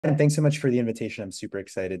And thanks so much for the invitation. I'm super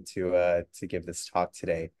excited to give this talk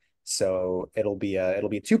today. So it'll be a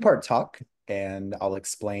two-part talk, and I'll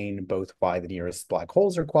explain both why the nearest black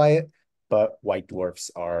holes are quiet, but white dwarfs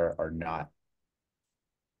are not.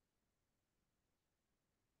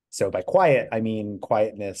 So by quiet, I mean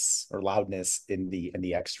quietness or loudness in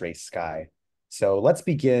the X-ray sky. So let's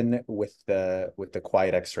begin with the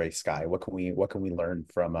quiet X-ray sky. What can we learn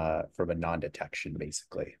from a non-detection,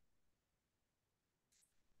 basically?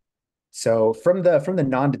 So from the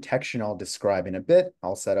non-detection, I'll describe in a bit.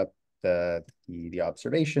 I'll set up the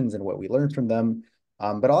observations and what we learned from them.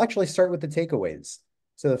 But I'll actually start with the takeaways.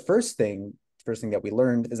 So the first thing that we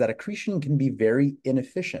learned is that accretion can be very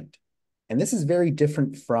inefficient. And this is very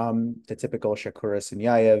different from the typical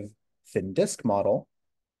Shakura-Sunyaev thin disk model,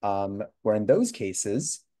 where in those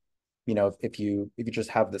cases, if you just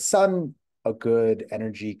have the sun, a good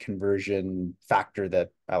energy conversion factor that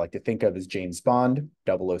I like to think of as James Bond,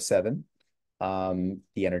 007. The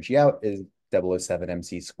energy out is 007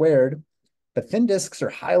 MC squared. But thin disks are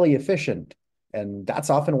highly efficient. And that's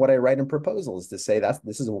often what I write in proposals to say that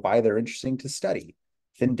this is why they're interesting to study.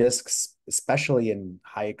 Thin disks, especially in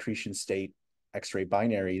high accretion state X-ray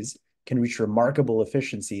binaries, can reach remarkable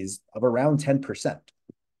efficiencies of around 10%.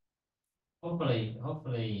 Hopefully,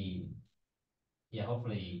 yeah,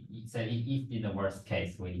 hopefully, so if in the worst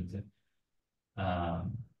case we need to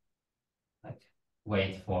like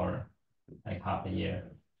wait for like half a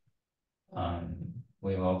year,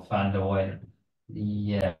 we will find a way.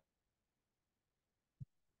 Yeah.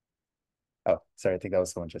 Oh, sorry, I think that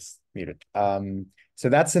was someone just muted. So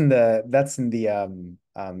that's in the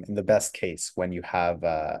best case when you have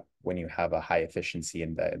a high efficiency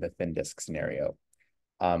in the thin disk scenario.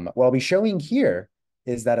 What I'll be showing here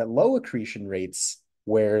is that at low accretion rates,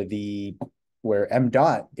 where m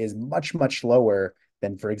dot is much lower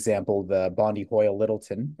than, for example, the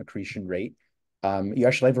Bondi-Hoyle-Lyttelton accretion rate, you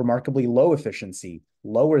actually have remarkably low efficiency,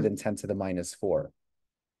 lower than 10 to the minus 4.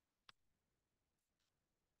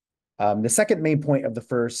 The second main point of the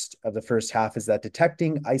first half is that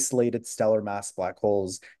detecting isolated stellar mass black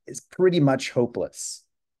holes is pretty much hopeless,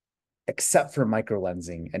 except for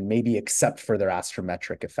microlensing and maybe except for their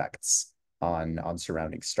astrometric effects on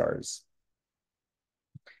surrounding stars.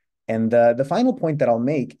 And the final point that I'll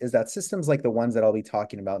make is that systems like the ones that I'll be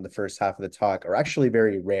talking about in the first half of the talk are actually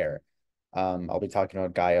very rare. I'll be talking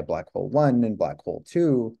about Gaia Black Hole 1 and Black Hole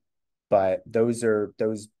 2, but those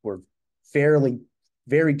were fairly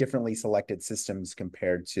very differently selected systems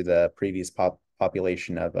compared to the previous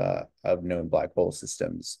population of known black hole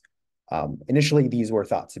systems. Initially, these were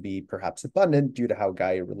thought to be perhaps abundant due to how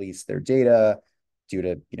Gaia released their data, due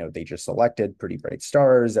to, they just selected pretty bright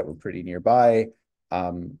stars that were pretty nearby.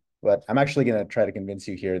 But I'm actually going to try to convince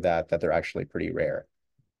you here that they're actually pretty rare.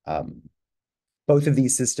 Both of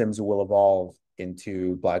these systems will evolve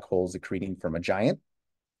into black holes accreting from a giant.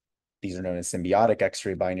 These are known as symbiotic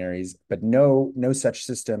X-ray binaries, but no such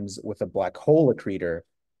systems with a black hole accretor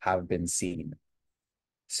have been seen.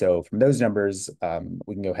 So from those numbers,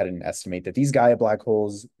 we can go ahead and estimate that these Gaia black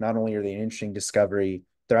holes, not only are they an interesting discovery,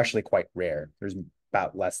 they're actually quite rare. There's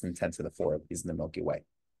about less than 10 to the 4 of these in the Milky Way.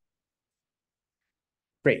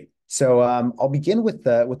 Great. So I'll begin with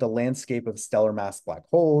the landscape of stellar mass black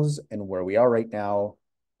holes and where we are right now.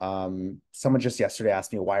 Someone just yesterday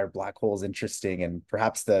asked me, why are black holes interesting? And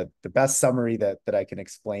perhaps the best summary that I can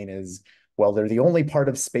explain is, well, they're the only part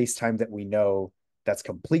of space-time that we know that's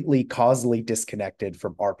completely causally disconnected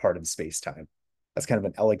from our part of space-time. That's kind of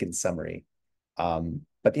an elegant summary.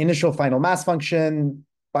 But the initial final mass function,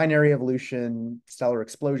 binary evolution, stellar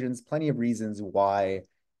explosions, plenty of reasons why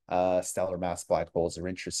stellar mass black holes are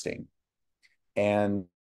interesting. And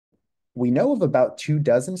we know of about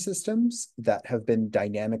 24 systems that have been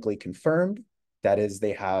dynamically confirmed. That is,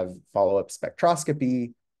 they have follow-up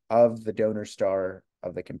spectroscopy of the donor star,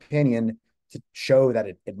 of the companion, to show that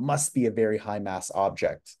it must be a very high mass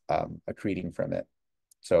object accreting from it.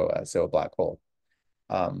 So a black hole.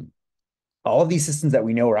 All of these systems that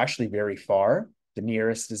we know are actually very far. The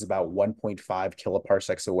nearest is about 1.5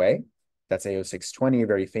 kiloparsecs away. That's AO620, a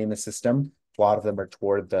very famous system. A lot of them are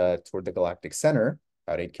toward the galactic center,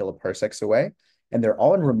 about 8 kiloparsecs away, and they're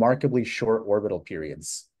all in remarkably short orbital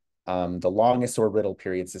periods. The longest orbital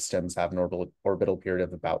period systems have an orbital period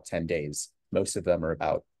of about 10 days. Most of them are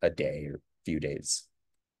about a day or a few days.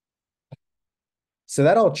 So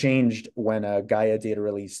that all changed when Gaia Data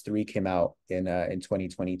Release 3 came out in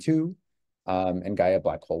 2022, and Gaia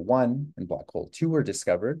Black Hole 1 and Black Hole 2 were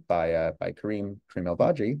discovered by Karim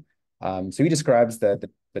El-Badri. So he describes the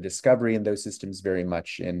discovery in those systems very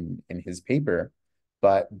much in his paper.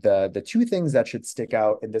 But the two things that should stick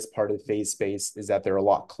out in this part of phase space is that they're a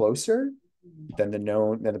lot closer than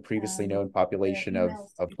the previously known population of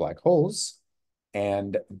black holes,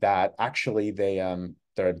 and that actually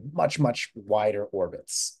they're much wider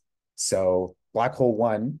orbits. So black hole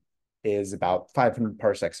 1 is about 500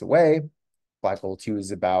 parsecs away. Black hole 2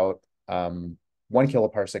 is about 1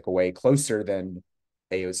 kiloparsec away, closer than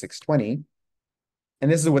AO 620.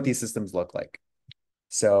 And this is what these systems look like.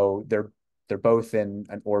 So they're both in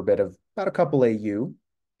an orbit of about a couple AU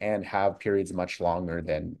and have periods much longer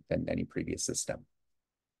than any previous system.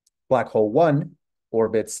 Black hole 1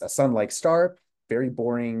 orbits a sun-like star, very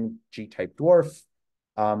boring G-type dwarf.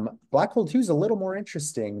 Black hole 2 is a little more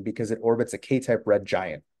interesting because it orbits a K-type red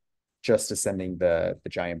giant, just ascending the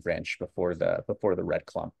giant branch before the red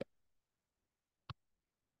clump.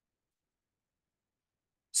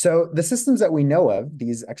 So the systems that we know of,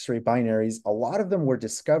 these X-ray binaries, a lot of them were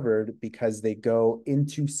discovered because they go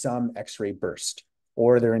into some X-ray burst,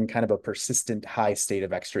 or they're in kind of a persistent high state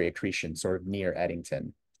of X-ray accretion, sort of near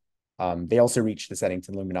Eddington. They also reach this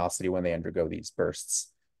Eddington luminosity when they undergo these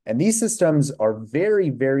bursts. And these systems are they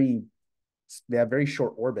have very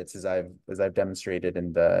short orbits, as I've demonstrated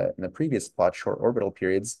in the previous plot, short orbital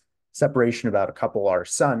periods, separation about a couple our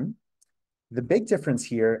sun. The big difference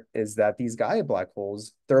here is that these Gaia black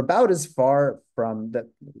holes, they're about as far from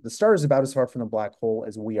the star is about as far from the black hole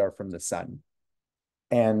as we are from the sun.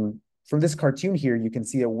 And from this cartoon here, you can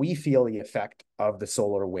see that we feel the effect of the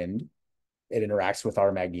solar wind. It interacts with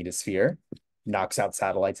our magnetosphere, knocks out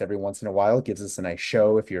satellites every once in a while, gives us a nice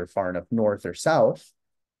show if you're far enough north or south.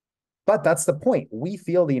 But that's the point. We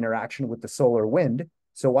feel the interaction with the solar wind.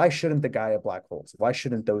 So why shouldn't the Gaia black holes? Why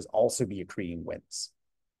shouldn't those also be accreting winds?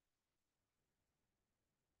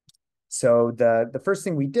 So the first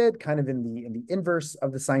thing we did, kind of in the inverse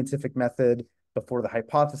of the scientific method before the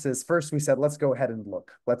hypothesis, first we said, let's go ahead and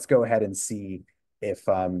look. Let's go ahead and see if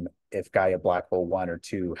Gaia black hole 1 or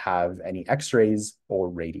 2 have any X-rays or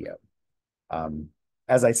radio.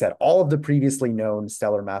 As I said, all of the previously known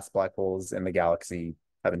stellar mass black holes in the galaxy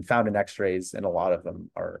have been found in X-rays, and a lot of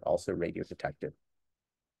them are also radio detected.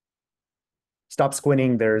 Stop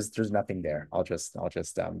squinting. There's nothing there. I'll just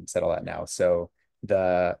settle that now. So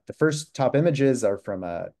the first top images are from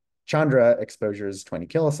Chandra exposures, 20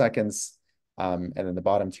 kiloseconds, and then the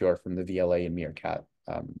bottom two are from the VLA and Meerkat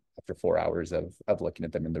after 4 hours of looking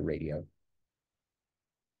at them in the radio.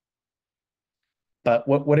 But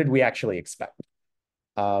what did we actually expect?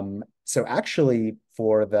 So actually,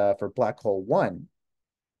 for black hole 1,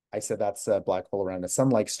 I said that's a black hole around a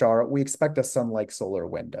sun-like star. We expect a sun-like solar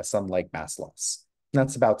wind, a sun-like mass loss. And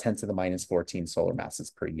that's about 10 to the minus 14 solar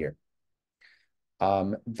masses per year.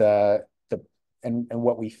 And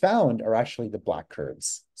what we found are actually the black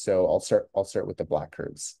curves. So I'll start with the black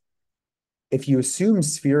curves. If you assume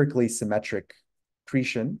spherically symmetric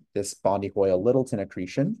accretion, this Bondi-Hoyle-Littleton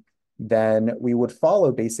accretion, then we would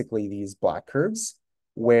follow basically these black curves,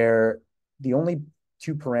 where the only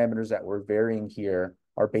two parameters that we're varying here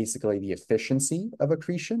are basically the efficiency of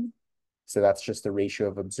accretion. So that's just the ratio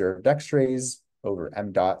of observed X-rays over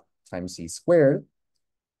m dot times c squared.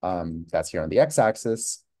 That's here on the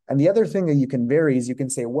x-axis. And the other thing that you can vary is you can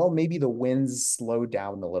say, well, maybe the winds slow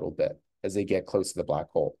down a little bit as they get close to the black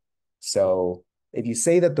hole. So if you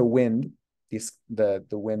say that the wind, the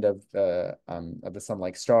wind of the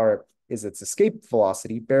sun-like star is its escape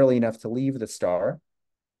velocity, barely enough to leave the star,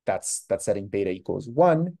 that's setting beta equals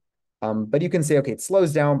 1. But you can say, okay, it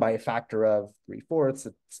slows down by a factor of 3/4,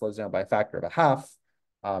 it slows down by a factor of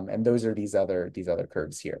 1/2, and those are these other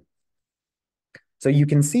curves here. So you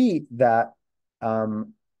can see that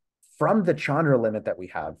from the Chandra limit that we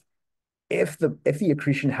have, if the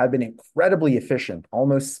accretion had been incredibly efficient,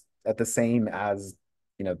 almost at the same as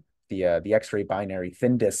the X-ray binary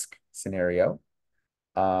thin disk scenario,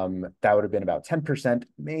 that would have been about 10%,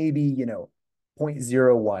 maybe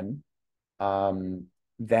 0.01.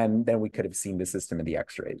 Then we could have seen the system in the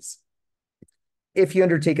X-rays. If you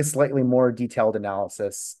undertake a slightly more detailed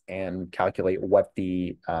analysis and calculate what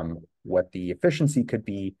the efficiency could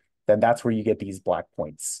be, then that's where you get these black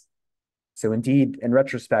points. So indeed, in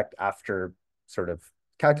retrospect, after sort of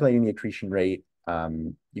calculating the accretion rate,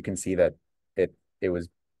 you can see that it was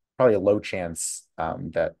probably a low chance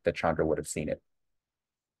that Chandra would have seen it.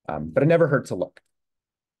 But it never hurt to look.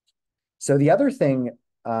 So the other thing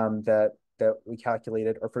that we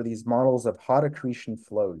calculated are for these models of hot accretion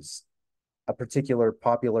flows. A particular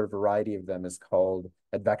popular variety of them is called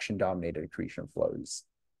advection-dominated accretion flows.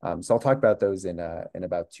 So I'll talk about those in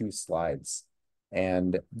about 2 slides.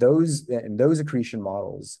 And in those accretion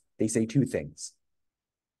models, they say 2 things.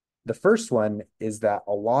 The first one is that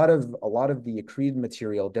a lot of the accreted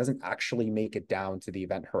material doesn't actually make it down to the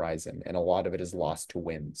event horizon, and a lot of it is lost to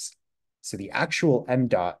winds. So the actual m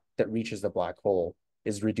dot that reaches the black hole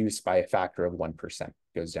is reduced by a factor of 1%,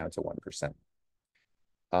 goes down to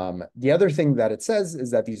 1%. The other thing that it says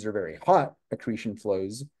is that these are very hot accretion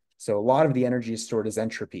flows. So a lot of the energy is stored as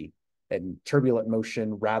entropy and turbulent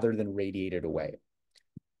motion rather than radiated away.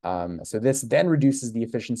 So this then reduces the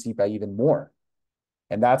efficiency by even more.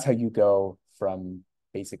 And that's how you go from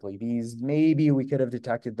basically these, maybe we could have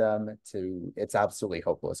detected them, to it's absolutely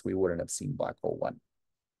hopeless. We wouldn't have seen black hole one.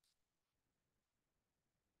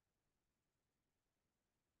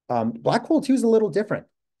 Black hole two is a little different.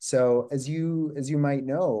 So as you might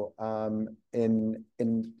know,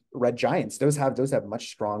 in red giants, those have much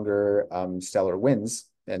stronger stellar winds.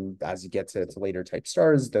 And as you get to later type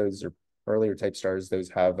stars, those are earlier type stars, those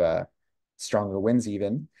have stronger winds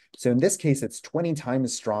even. So in this case, it's 20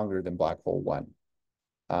 times stronger than black hole one,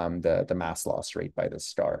 the mass loss rate by this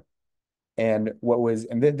star. And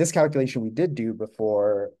this calculation we did do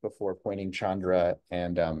before pointing Chandra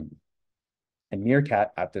and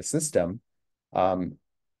Meerkat at the system.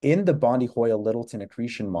 In the Bondi-Hoyle-Littleton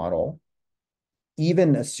accretion model,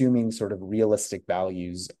 even assuming sort of realistic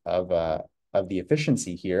values of the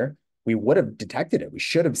efficiency here, we would have detected it. We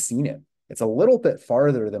should have seen it. It's a little bit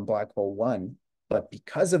farther than black hole one, but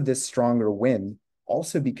because of this stronger wind,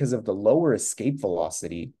 also because of the lower escape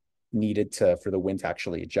velocity needed for the wind to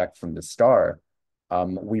actually eject from the star,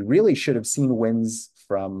 we really should have seen winds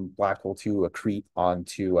from black hole two accrete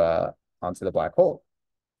onto the black hole.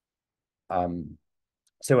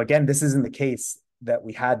 So again, this isn't the case that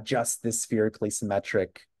we had just this spherically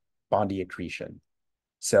symmetric Bondi accretion.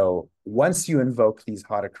 So once you invoke these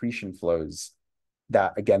hot accretion flows,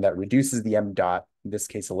 that reduces the m dot, in this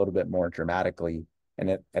case a little bit more dramatically, and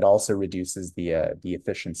it also reduces the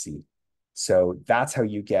efficiency. So that's how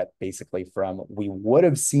you get basically from, we would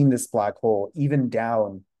have seen this black hole even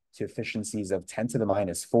down to efficiencies of 10 to the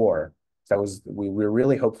minus 4. So we were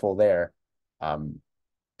really hopeful there.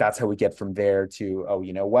 That's how we get from there to, oh,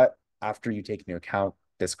 you know what? After you take into account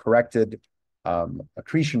this corrected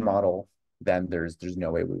accretion model, then there's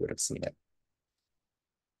no way we would have seen it.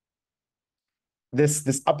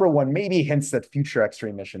 This upper one maybe hints that future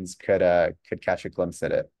X-ray missions could catch a glimpse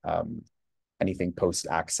at it. Anything post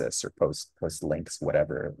Axis or post Lynx,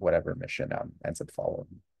 whatever mission ends up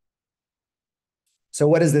following. So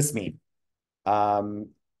what does this mean?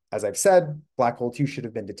 As I've said, black hole two should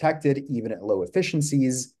have been detected even at low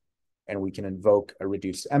efficiencies, and we can invoke a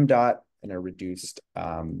reduced m dot and a reduced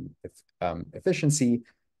efficiency.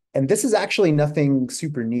 And this is actually nothing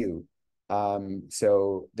super new.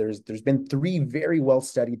 So there's been 3 very well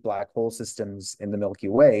studied black hole systems in the Milky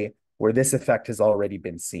Way where this effect has already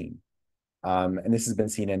been seen. And this has been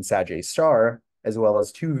seen in Sagittarius star, as well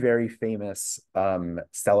as 2 very famous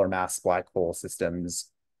stellar mass black hole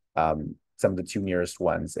systems. Some of the 2 nearest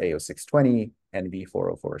ones, AO620 and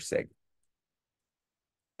V404 Sig.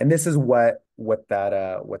 And this is what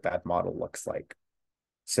that model looks like.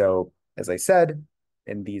 So as I said,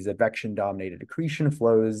 in these advection-dominated accretion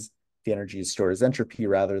flows, the energy is stored as entropy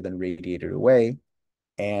rather than radiated away.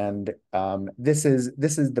 And this is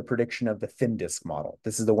the prediction of the thin disk model.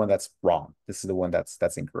 This is the one that's wrong. This is the one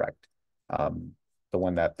that's incorrect. The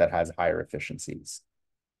one that has higher efficiencies.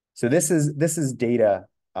 So this is data.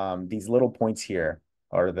 These little points here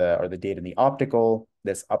are the data in the optical.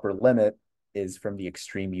 This upper limit is from the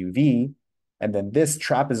extreme UV, and then this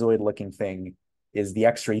trapezoid-looking thing is the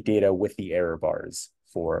X-ray data with the error bars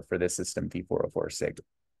for this system V404 Sig.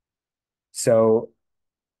 So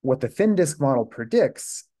what the thin disk model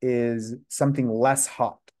predicts is something less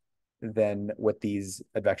hot than what these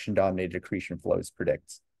advection-dominated accretion flows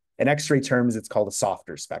predict. In X-ray terms, it's called a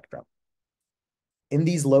softer spectrum. In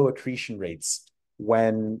these low accretion rates,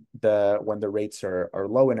 when the rates are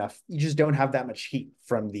low enough, you just don't have that much heat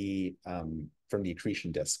from the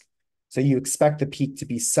accretion disk. So you expect the peak to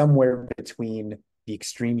be somewhere between the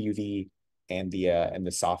extreme UV and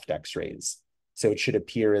the soft X-rays. So it should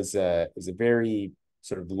appear as a very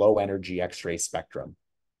sort of low energy X-ray spectrum.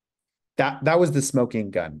 That was the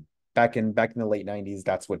smoking gun. Back in the late 90s,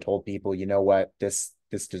 that's what told people, you know what, this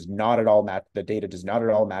does not at all match, the data does not at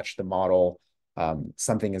all match the model.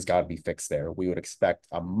 Something has got to be fixed there. We would expect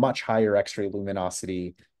a much higher X-ray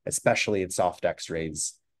luminosity, especially in soft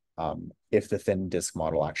X-rays, if the thin disk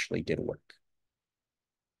model actually did work.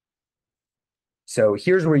 So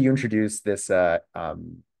here's where you introduce this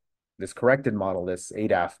corrected model, this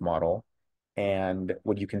ADAF model. And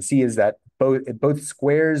what you can see is that it both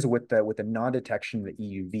squares with the non-detection of the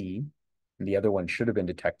EUV, and the other one should have been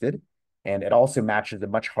detected. And it also matches a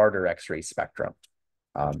much harder X-ray spectrum.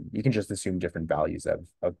 You can just assume different values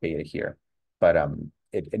of beta here, but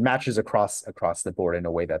it matches across the board in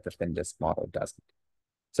a way that the thin disk model doesn't.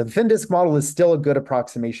 So the thin disk model is still a good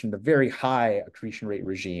approximation of the very high accretion rate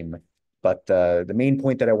regime, but the main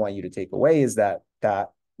point that I want you to take away is that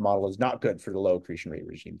that model is not good for the low accretion rate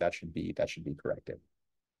regime. That should be corrected.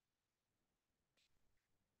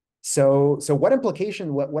 So what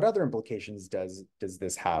other implications does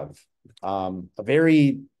this have? A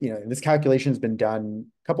very, this calculation has been done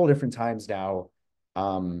a couple of different times now.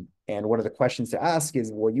 And one of the questions to ask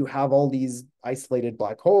is, well, you have all these isolated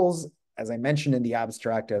black holes, as I mentioned in the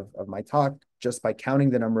abstract of my talk, just by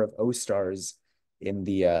counting the number of O stars in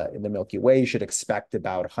the Milky Way, you should expect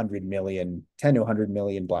about 100 million, 10 to 100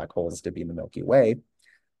 million black holes to be in the Milky Way.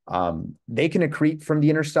 They can accrete from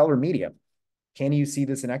the interstellar medium. Can you see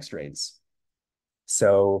this in X-rays?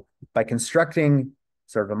 So by constructing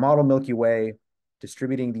sort of a model Milky Way,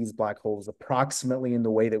 distributing these black holes approximately in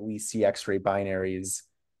the way that we see X-ray binaries,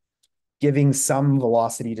 giving some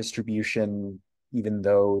velocity distribution, even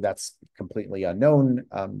though that's completely unknown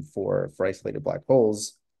for isolated black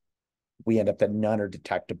holes, we end up that none are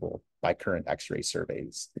detectable by current X-ray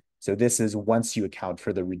surveys. So this is once you account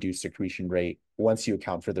for the reduced accretion rate, once you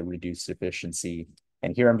account for the reduced efficiency.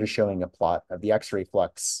 And here I'm just showing a plot of the X-ray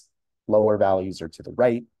flux. Lower values are to the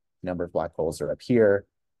right, number of black holes are up here.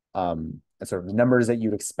 And sort of the numbers that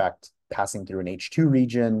you'd expect passing through an H2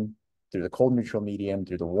 region, through the cold neutral medium,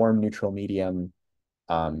 through the warm neutral medium.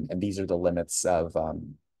 And these are the limits of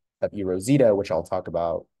eROSITA, which I'll talk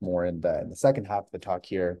about more in the second half of the talk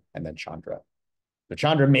here, and then Chandra. So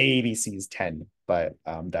Chandra maybe sees 10, but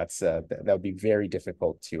that would be very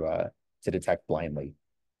difficult to detect blindly.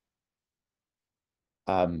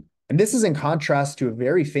 And this is in contrast to a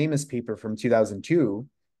very famous paper from 2002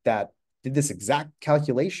 that did this exact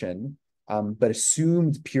calculation, but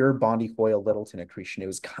assumed pure Bondi-Hoyle-Littleton accretion. It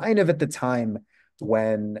was kind of at the time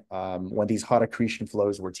when these hot accretion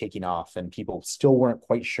flows were taking off and people still weren't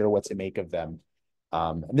quite sure what to make of them.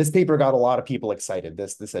 And this paper got a lot of people excited.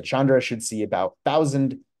 This said Chandra should see about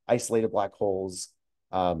 1,000 isolated black holes.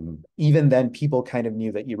 Even then, people kind of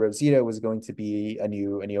knew that eROSITA was going to be a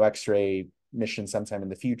new X-ray mission sometime in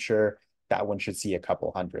the future. That one should see a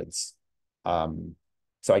couple hundreds.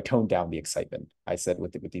 So I toned down the excitement. I said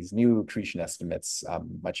with these new accretion estimates,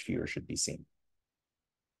 much fewer should be seen.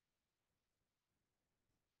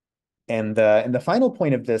 And the final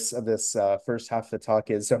point of this first half of the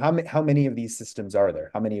talk is, so how many of these systems are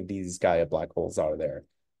there? How many of these Gaia black holes are there?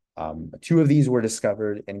 2 of these were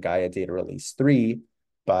discovered in Gaia data release 3,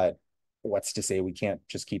 but what's to say we can't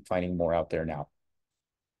just keep finding more out there now?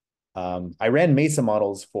 I ran MESA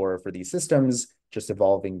models for these systems, just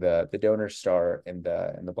evolving the donor star in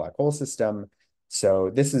the black hole system.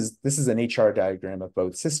 So this is an HR diagram of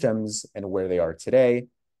both systems and where they are today.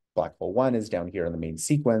 Black hole 1 is down here in the main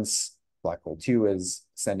sequence. Black hole 2 is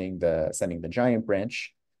sending the giant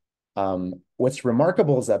branch. What's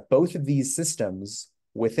remarkable is that both of these systems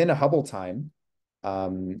within a Hubble time,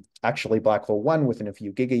 actually black hole 1 within a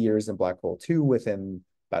few gigayears and black hole 2 within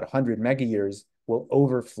about 100 megayears, will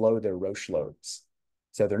overflow their Roche lobes.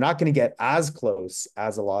 So they're not going to get as close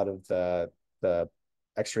as a lot of the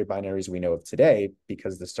X-ray binaries we know of today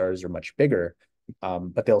because the stars are much bigger,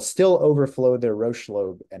 but they'll still overflow their Roche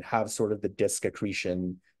lobe and have sort of the disk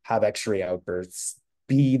accretion, have X-ray outbursts,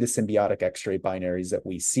 be the symbiotic X-ray binaries that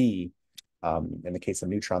we see in the case of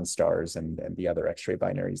neutron stars and the other X-ray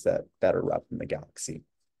binaries that erupt in the galaxy.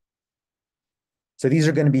 So these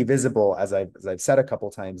are going to be visible, as I've said a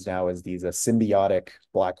couple times now, as these symbiotic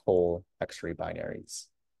black hole X-ray binaries.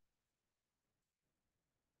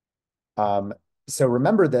 So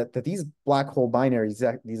remember that these black hole binaries,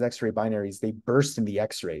 these X-ray binaries, they burst in the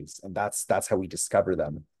X-rays, and that's how we discover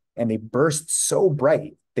them. And they burst so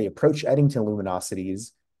bright, they approach Eddington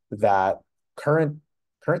luminosities that current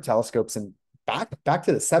telescopes, and back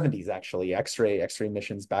to the 70s actually, X-ray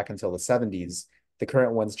missions back until the 70s, the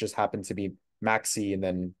current ones just happen to be MAXI and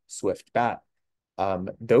then Swift-BAT.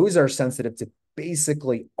 Those are sensitive to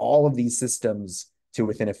basically all of these systems to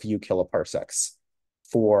within a few kiloparsecs,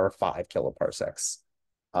 4 or 5 kiloparsecs.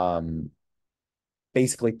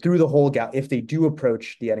 Basically through the whole if they do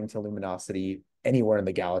approach the Eddington luminosity anywhere in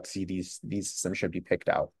the galaxy, these systems should be picked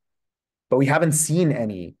out. But we haven't seen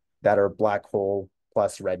any that are black hole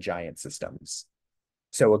plus red giant systems.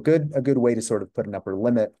 So a good way to sort of put an upper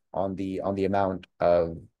limit on the amount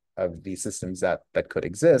of these systems that could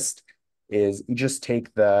exist is you just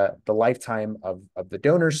take the lifetime of the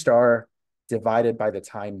donor star divided by the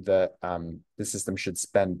time that the system should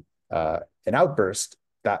spend an outburst,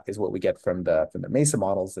 that is what we get from the MESA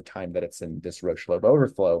models, the time that it's in this Roche lobe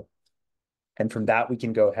overflow. And from that, we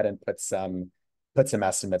can go ahead and put some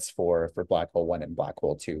estimates for black hole 1 and black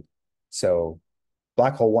hole 2. So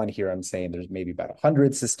black hole 1 here, I'm saying there's maybe about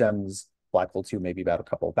 100 systems. Black hole 2, maybe about a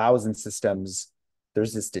couple thousand systems.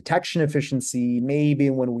 There's this detection efficiency. Maybe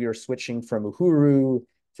when we are switching from Uhuru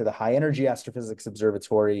to the High Energy Astrophysics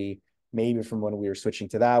Observatory, maybe from when we were switching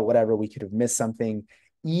to that, whatever, we could have missed something.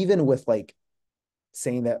 Even with like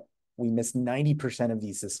saying that we missed 90% of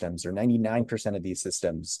these systems or 99% of these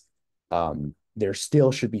systems, there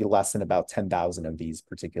still should be less than about 10,000 of these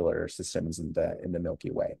particular systems in the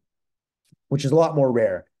Milky Way, which is a lot more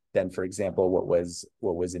rare than, for example, what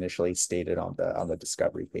was initially stated on the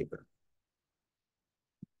discovery paper.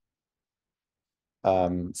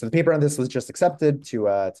 So the paper on this was just accepted to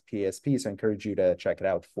PASP, so I encourage you to check it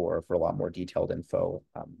out for a lot more detailed info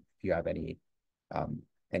if you have any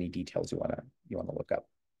details you wanna look up.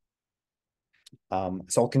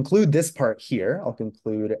 So I'll conclude this part here. I'll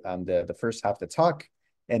conclude the first half of the talk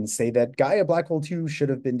and say that Gaia black hole 2 should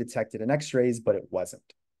have been detected in X-rays, but it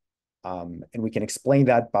wasn't. And we can explain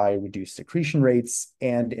that by reduced accretion rates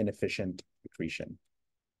and inefficient accretion.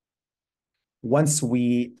 Once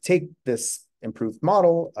we take this improved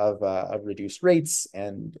model of reduced rates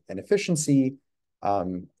and efficiency,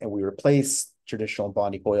 and we replace traditional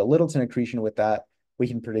Bondi-Hoyle-Littleton accretion with that, we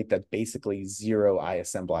can predict that basically 0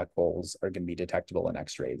 ISM black holes are going to be detectable in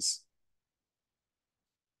X-rays.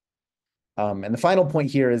 And the final point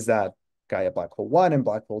here is that Gaia black hole 1 and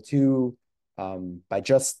black hole 2, by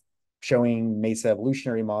just showing MESA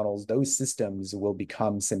evolutionary models, those systems will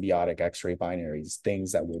become symbiotic X-ray binaries,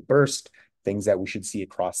 things that will burst, things that we should see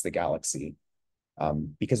across the galaxy.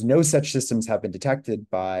 Because no such systems have been detected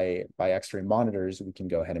by X-ray monitors, we can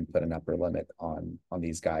go ahead and put an upper limit on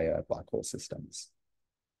these Gaia black hole systems.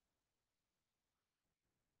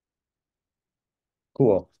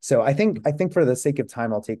 Cool. So I think for the sake of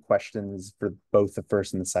time, I'll take questions for both the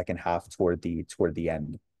first and the second half toward the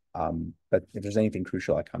end. But if there's anything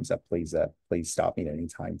crucial that comes up, please stop me at any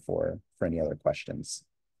time for any other questions.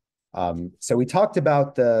 So we talked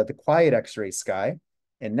about the quiet X-ray sky,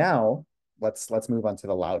 and now let's move on to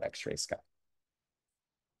the loud X-ray sky.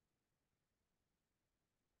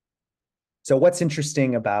 So what's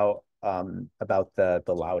interesting about the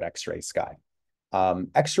loud X-ray sky?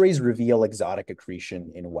 X-rays reveal exotic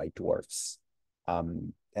accretion in white dwarfs.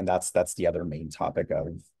 And that's the other main topic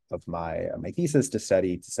of my thesis, to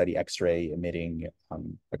study X-ray emitting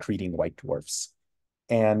accreting white dwarfs.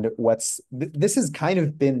 And this has kind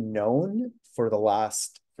of been known for the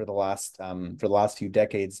last few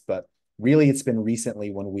decades, but really it's been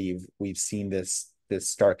recently when we've seen this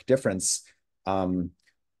stark difference.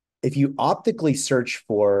 If you optically search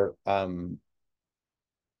for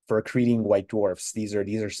accreting white dwarfs, these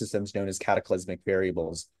are systems known as cataclysmic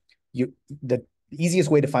variables. The easiest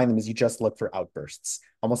way to find them is you just look for outbursts,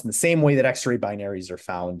 almost in the same way that X-ray binaries are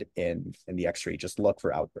found in the X-ray. Just look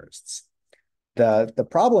for outbursts. The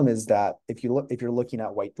problem is that if you're looking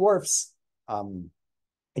at white dwarfs,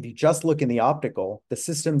 if you just look in the optical, the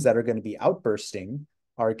systems that are going to be outbursting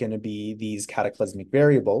are going to be these cataclysmic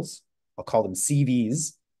variables. I'll call them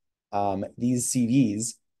CVs. These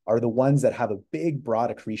CVs are the ones that have a big,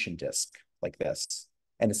 broad accretion disk like this.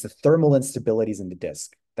 And it's the thermal instabilities in the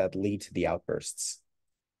disk that lead to the outbursts.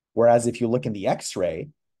 Whereas if you look in the X-ray,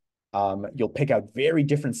 you'll pick out very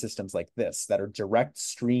different systems like this that are direct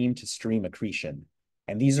stream-to-stream accretion.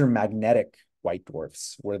 And these are magnetic white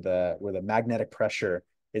dwarfs, where the magnetic pressure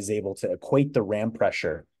is able to equate the Ram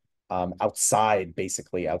pressure outside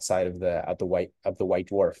of the white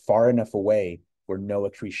dwarf, far enough away where no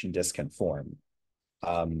accretion disk can form.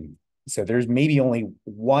 So there's maybe only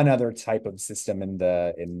one other type of system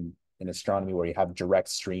in astronomy where you have direct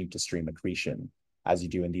stream-to-stream accretion, as you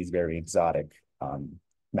do in these very exotic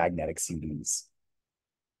magnetic CVs.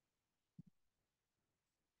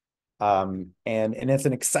 And it's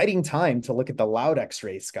an exciting time to look at the loud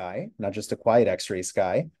X-ray sky, not just a quiet X-ray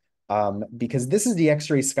sky, because this is the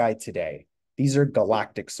X-ray sky today. These are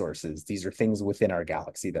galactic sources. These are things within our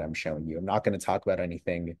galaxy that I'm showing you. I'm not going to talk about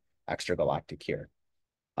anything extragalactic here.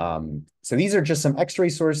 So these are just some X-ray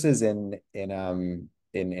sources in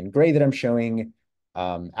gray that I'm showing,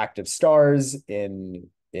 active stars in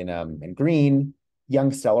green,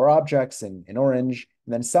 young stellar objects in orange,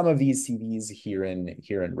 and then some of these CVs here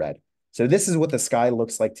in red. So this is what the sky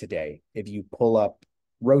looks like today if you pull up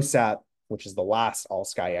eROSITA, which is the last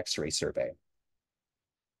all-sky X-ray survey.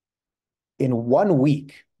 In 1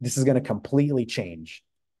 week, this is going to completely change.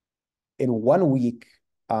 In 1 week,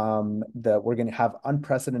 we're going to have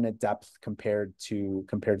unprecedented depth compared to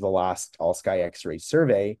the last all sky X-ray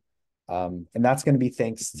survey, and that's going to be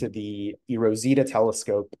thanks to the eROSITA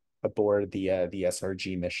telescope aboard the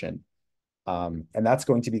SRG mission, and that's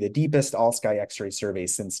going to be the deepest all sky X-ray survey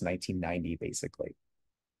since 1990, basically.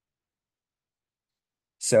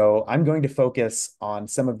 So I'm going to focus on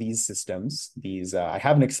some of these systems. I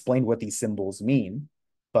haven't explained what these symbols mean,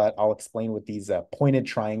 but I'll explain what these pointed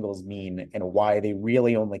triangles mean and why they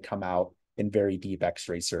really only come out in very deep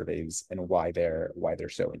X-ray surveys and why they're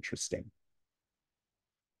so interesting.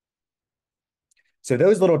 So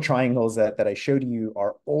those little triangles that I showed you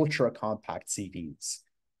are ultra compact CVs,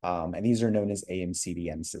 and these are known as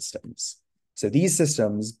AMCDM systems. So these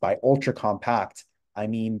systems, by ultra compact, I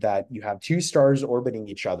mean that you have two stars orbiting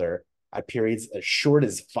each other at periods as short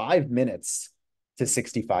as 5 minutes to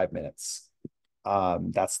 65 minutes.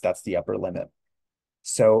 That's the upper limit.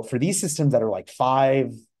 So for these systems that are like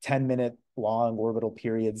 5-10 minute long orbital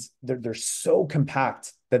periods, they're so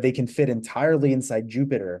compact that they can fit entirely inside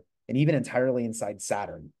Jupiter and even entirely inside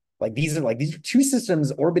Saturn. These are two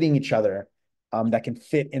systems orbiting each other that can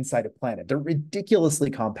fit inside a planet. They're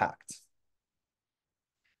ridiculously compact.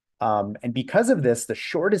 And because of this, the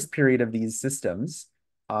shortest period of these systems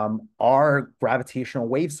are gravitational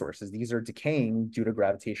wave sources. These are decaying due to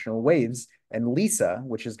gravitational waves. And LISA,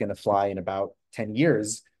 which is going to fly in about 10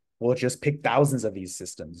 years, will just pick thousands of these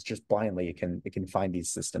systems. Just blindly, it can find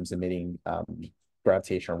these systems emitting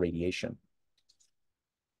gravitational radiation.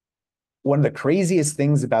 One of the craziest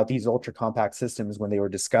things about these ultra compact systems when they were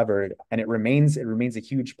discovered, and it remains a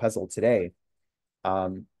huge puzzle today,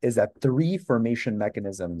 is that three formation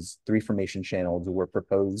channels were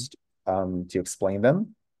proposed to explain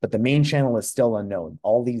them, but the main channel is still unknown.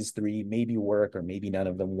 All these three maybe work or maybe none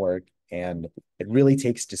of them work, and it really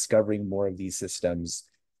takes discovering more of these systems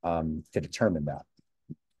to determine that.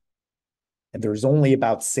 And there's only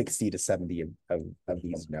about 60 to 70 of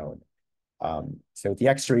these known. So with the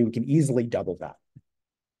X-ray, we can easily double that.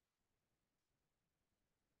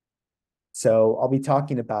 So I'll be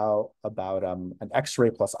talking about an X-ray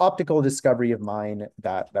plus optical discovery of mine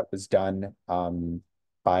that was done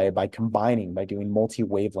by doing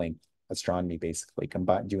multi-wavelength astronomy, basically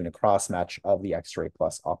doing a cross match of the X-ray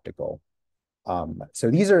plus optical. So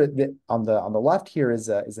these are on the left here is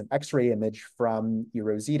an X-ray image from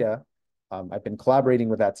eROSITA. I've been collaborating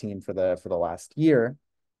with that team for the last year.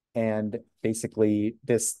 And basically,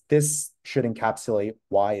 this should encapsulate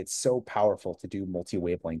why it's so powerful to do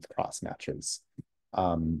multi-wavelength cross matches.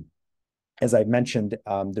 As I mentioned,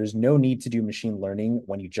 there's no need to do machine learning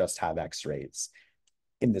when you just have X-rays.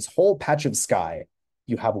 In this whole patch of sky,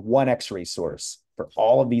 you have one X-ray source for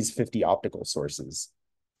all of these 50 optical sources.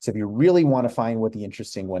 So if you really want to find what the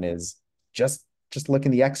interesting one is, just look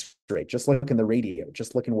in the X-ray, just look in the radio,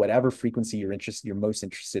 just look in whatever frequency you're most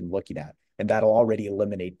interested in looking at. And that'll already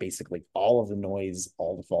eliminate basically all of the noise,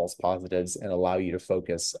 all the false positives, and allow you to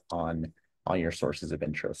focus on your sources of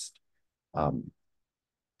interest.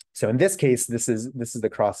 So in this case, this is the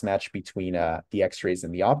cross match between the X-rays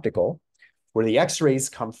and the optical, where the X-rays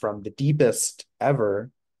come from the deepest ever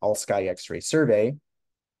all-sky X-ray survey,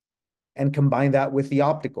 and combine that with the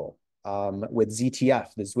optical, with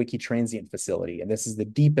ZTF, the Zwicky Transient Facility. And this is the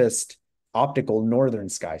deepest optical northern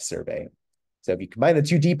sky survey. So if you combine the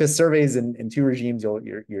two deepest surveys in two regimes,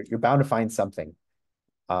 you're bound to find something.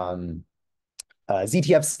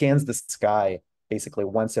 ZTF scans the sky basically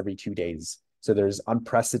once every 2 days. So there's an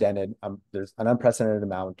unprecedented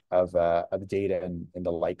amount of data in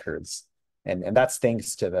the light curves, and that's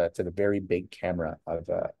thanks to the very big camera of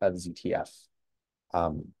ZTF.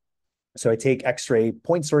 So I take X-ray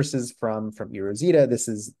point sources from eROSITA. This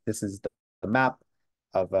is the map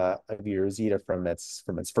of eROSITA from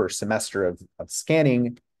its first semester of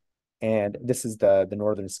scanning, and this is the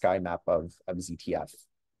northern sky map of ZTF.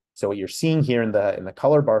 So what you're seeing here in the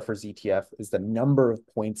color bar for ZTF is the number of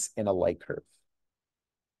points in a light curve.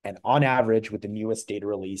 And on average, with the newest data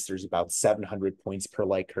release, there's about 700 points per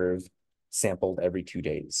light curve sampled every 2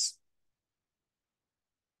 days.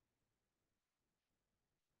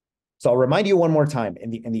 So I'll remind you one more time,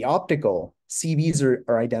 in the optical, CVs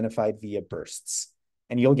are identified via bursts,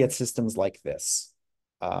 and you'll get systems like this.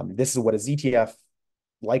 This is what a ZTF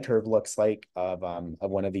light curve looks like of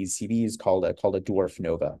one of these CVs called a dwarf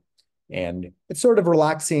nova. And it's sort of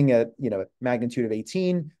relaxing at magnitude of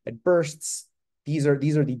 18. It bursts. These are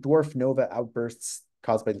the dwarf nova outbursts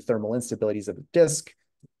caused by the thermal instabilities of the disk.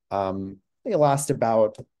 They last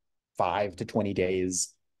about 5 to 20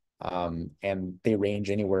 days. And they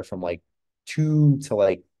range anywhere from 2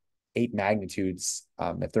 to 8 magnitudes.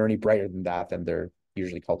 If they're any brighter than that, then they're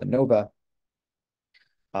usually called a nova.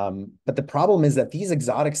 But the problem is that these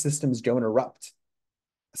exotic systems don't erupt.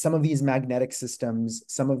 Some of these magnetic systems,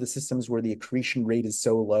 some of the systems where the accretion rate is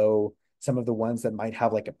so low, some of the ones that might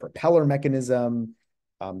have like a propeller mechanism.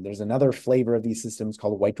 There's another flavor of these systems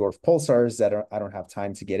called white dwarf pulsars that I don't have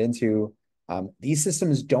time to get into. These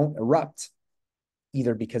systems don't erupt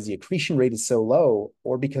either because the accretion rate is so low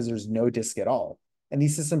or because there's no disk at all. And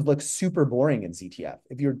these systems look super boring in ZTF.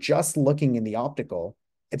 If you're just looking in the optical,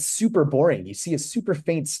 it's super boring. You see a super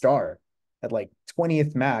faint star at like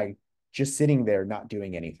 20th mag just sitting there not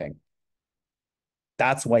doing anything.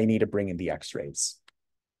 That's why you need to bring in the X-rays.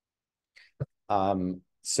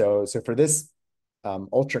 So for this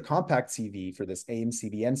ultra compact CV, for this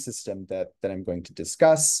AMCVN system that I'm going to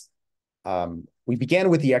discuss, we began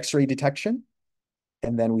with the X-ray detection.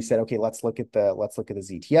 And then we said, okay, let's look at the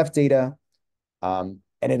ZTF data. And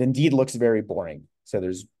it indeed looks very boring. So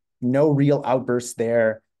there's no real outbursts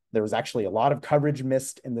there. There was actually a lot of coverage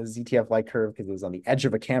missed in the ZTF light curve because it was on the edge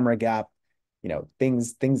of a camera gap. You know,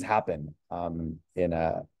 things happen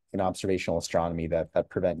in observational astronomy that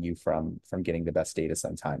prevent you from getting the best data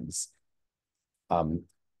sometimes.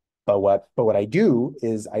 But what I do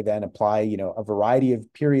is I then apply, you know, a variety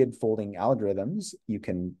of period folding algorithms. You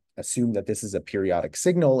can assume that this is a periodic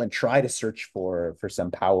signal and try to search for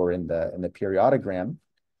some power in the periodogram.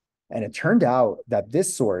 And it turned out that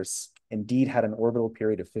this source indeed had an orbital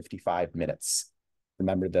period of 55 minutes.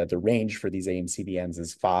 Remember that the range for these AMCVNs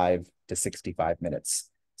is 5 to 65 minutes.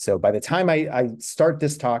 So by the time I start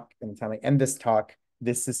this talk and the time I end this talk,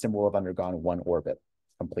 this system will have undergone one orbit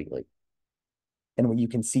completely. And what you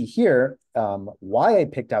can see here, why I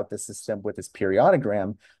picked out this system with this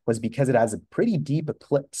periodogram was because it has a pretty deep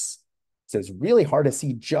eclipse. So it's really hard to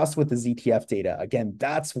see just with the ZTF data. Again,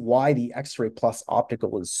 that's why the X-ray plus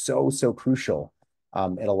optical is so crucial.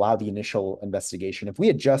 It allowed the initial investigation. If we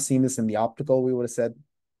had just seen this in the optical, we would have said,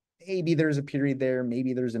 maybe there's a period there,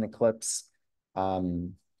 maybe there's an eclipse, but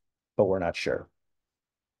we're not sure.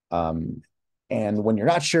 And when you're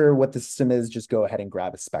not sure what the system is, just go ahead and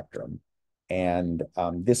grab a spectrum. And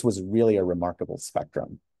this was really a remarkable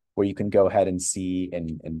spectrum where you can go ahead and see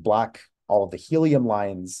in black all of the helium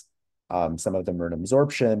lines. Some of them are in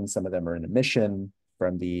absorption, some of them are in emission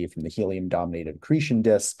from the helium-dominated accretion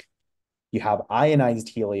disk. You have ionized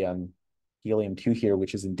helium-2 here,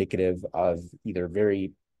 which is indicative of either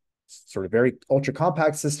very ultra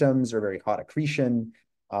compact systems or very hot accretion.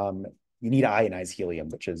 You need ionized helium,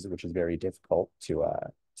 which is very difficult to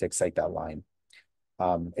excite that line.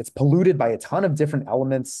 It's polluted by a ton of different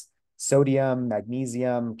elements: sodium,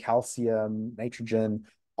 magnesium, calcium, nitrogen.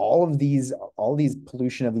 All these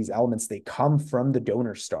pollution of these elements, they come from the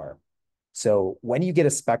donor star. So when you get a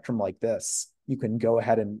spectrum like this, you can go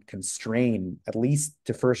ahead and constrain, at least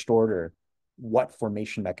to first order, what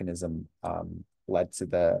formation mechanism led to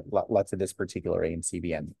this particular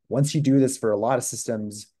AMCVN. Once you do this for a lot of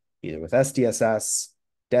systems, either with SDSS,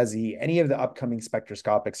 DESI, any of the upcoming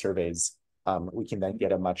spectroscopic surveys, we can then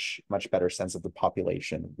get a much better sense of the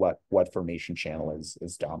population, what formation channel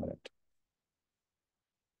is dominant.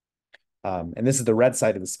 And this is the red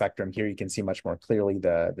side of the spectrum. Here you can see much more clearly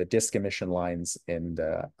the disk emission lines in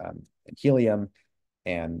helium,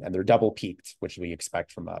 and they're double peaked, which we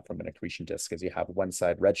expect from an accretion disk, as you have one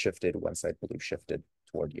side red shifted, one side blue shifted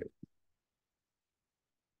toward you.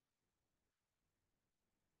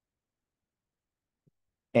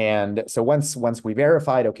 And so once we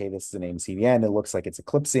verified, okay, this is an AMCVN, it looks like it's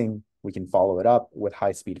eclipsing, we can follow it up with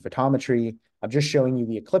high-speed photometry. I'm just showing you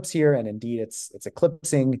the eclipse here, and indeed it's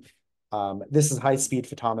eclipsing. This is high-speed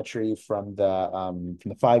photometry from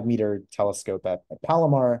the 5-meter telescope at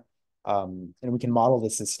Palomar, and we can model the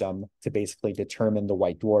system to basically determine the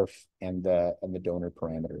white dwarf and the donor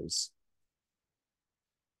parameters.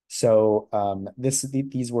 So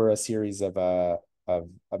these were a series of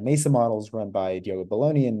MESA models run by Diogo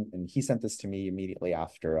Bologna, and he sent this to me immediately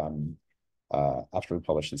after we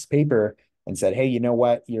published this paper and said, hey, you know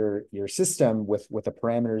what, your system with the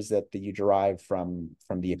parameters that you derive from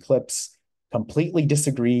the eclipse completely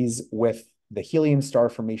disagrees with the helium star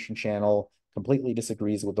formation channel, completely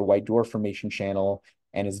disagrees with the white dwarf formation channel,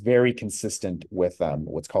 and is very consistent with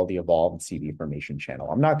what's called the evolved CV formation channel.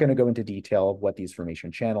 I'm not going to go into detail of what these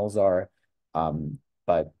formation channels are,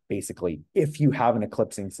 but basically, if you have an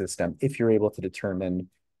eclipsing system, if you're able to determine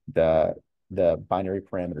the binary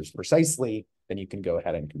parameters precisely, then you can go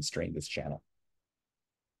ahead and constrain this channel.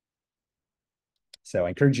 So I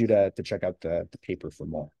encourage you to check out the paper for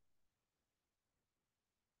more.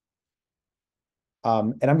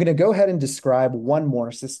 And I'm going to go ahead and describe one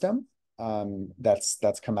more system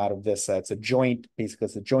that's come out of this. It's a joint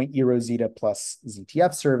eROSITA plus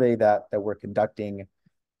ZTF survey that we're conducting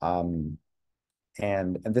And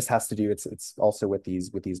this has to do, it's also with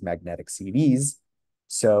these magnetic CVs.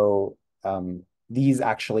 So these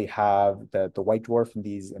actually have the white dwarf in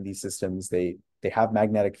these systems, they have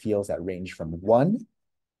magnetic fields that range from 1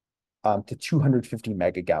 to 250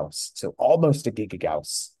 megagauss, so almost a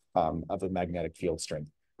gigagauss of a magnetic field strength.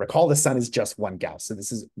 Recall the sun is just 1 gauss, so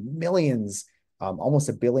this is millions, almost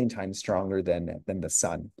a billion times stronger than the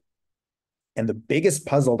sun. And the biggest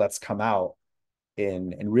puzzle that's come out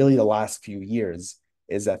in really the last few years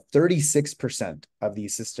is that 36% of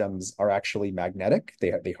these systems are actually magnetic.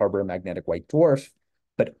 They harbor a magnetic white dwarf,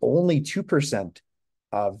 but only 2%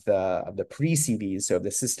 of the pre-CVs, so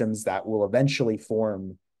the systems that will eventually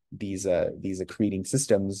form these accreting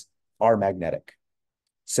systems, are magnetic.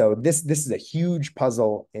 So this is a huge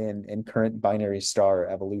puzzle in current binary star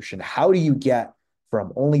evolution. How do you get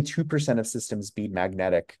from only 2% of systems being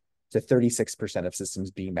magnetic to 36% of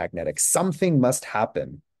systems being magnetic? Something must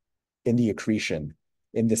happen in the accretion,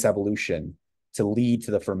 in this evolution, to lead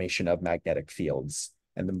to the formation of magnetic fields.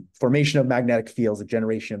 And the formation of magnetic fields, a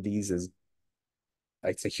generation of these,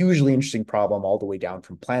 it's a hugely interesting problem, all the way down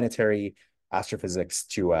from planetary astrophysics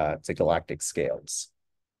to galactic scales.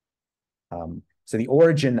 So the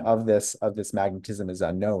origin of this magnetism is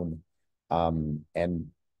unknown,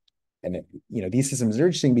 and these systems are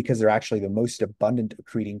interesting because they're actually the most abundant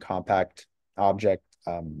accreting compact object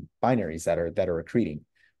binaries that are accreting.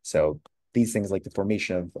 So these things, like the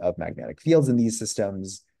formation of magnetic fields in these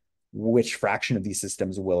systems, which fraction of these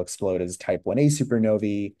systems will explode as type 1a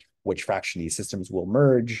supernovae, which fraction of these systems will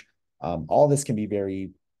merge. All this can be very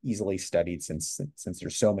easily studied since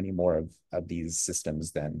there's so many more of these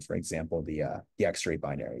systems than, for example, the X-ray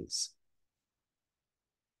binaries.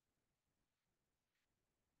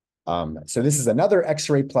 So this is another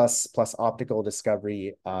X-ray plus optical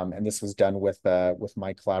discovery, and this was done with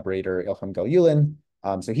my collaborator Ilham Galyulin.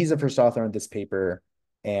 So he's the first author on this paper,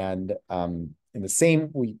 and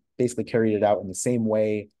we basically carried it out in the same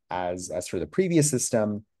way as for the previous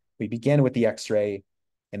system. We began with the X-ray,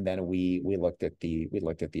 and then we looked at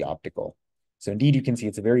the optical. So indeed, you can see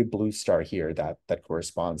it's a very blue star here that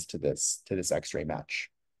corresponds to this X-ray match.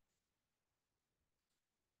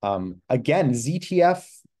 Again, ZTF,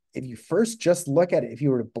 if you first just look at it, if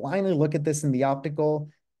you were to blindly look at this in the optical,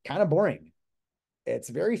 kind of boring. It's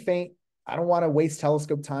very faint. I don't want to waste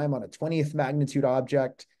telescope time on a 20th magnitude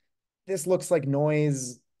object. This looks like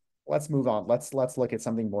noise. Let's move on. Let's look at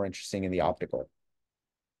something more interesting in the optical.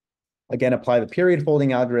 Again, apply the period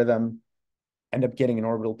folding algorithm, end up getting an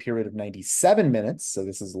orbital period of 97 minutes. So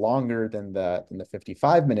this is longer than the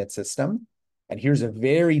 55-minute system. And here's a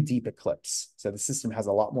very deep eclipse. So the system has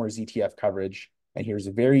a lot more ZTF coverage. And here's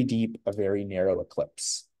a very deep, a very narrow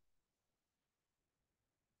eclipse.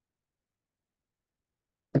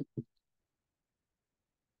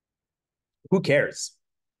 Who cares?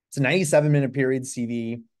 It's a 97-minute period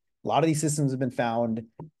CV. A lot of these systems have been found.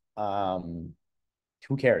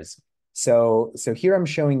 Who cares? So here I'm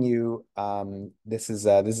showing you, this is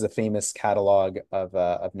a famous catalog of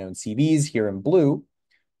known CVs here in blue.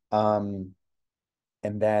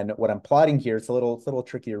 And then what I'm plotting here, it's a little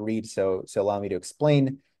tricky to read, so allow me to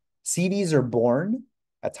explain. CVs are born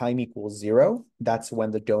at time equals 0. That's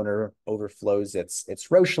when the donor overflows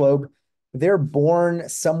its Roche lobe. They're born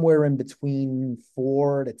somewhere in between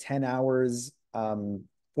 4 to 10 hours. 4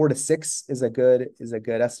 to 6 is a good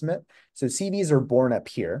estimate. So CVs are born up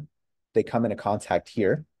here. They come into contact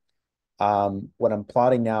here. What I'm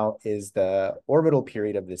plotting now is the orbital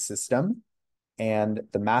period of the system and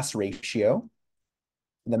the mass ratio,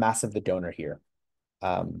 the mass of the donor here.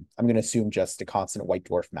 I'm going to assume just a constant white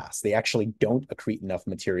dwarf mass. They actually don't accrete enough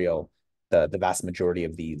material, the vast majority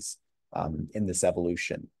of these, in this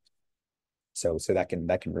evolution. So that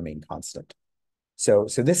can remain constant. So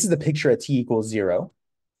this is the picture at t equals 0.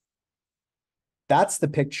 That's the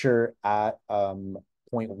picture at 0.1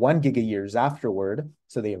 gigayears afterward.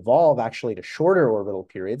 So they evolve actually to shorter orbital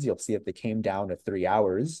periods. You'll see if they came down to 3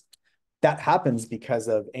 hours. That happens because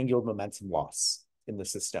of angular momentum loss in the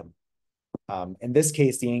system. In this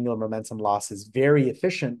case, the angular momentum loss is very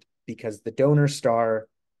efficient because the donor star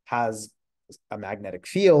has a magnetic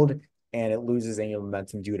field and it loses angular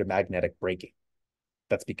momentum due to magnetic braking.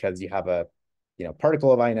 That's because you have a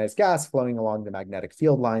particle of ionized gas flowing along the magnetic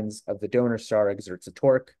field lines of the donor star, exerts a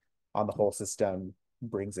torque on the whole system,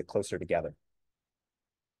 brings it closer together.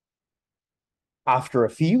 After a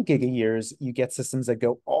few gigayears, you get systems that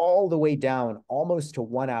go all the way down almost to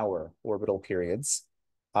 1 hour orbital periods.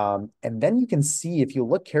 And then you can see, if you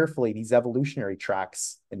look carefully, these evolutionary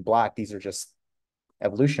tracks in black, these are just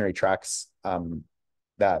evolutionary tracks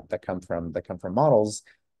that come from models.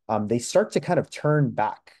 they start to kind of turn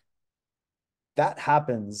back. That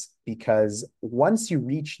happens because once you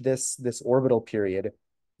reach this orbital period,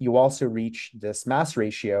 you also reach this mass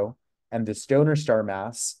ratio and this donor star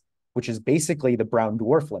mass, which is basically the brown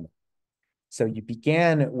dwarf limit. So you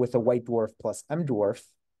began with a white dwarf plus M dwarf,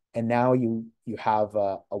 and now you have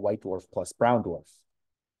a white dwarf plus brown dwarf.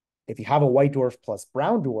 If you have a white dwarf plus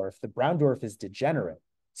brown dwarf, the brown dwarf is degenerate.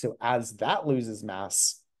 So as that loses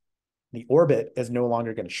mass, the orbit is no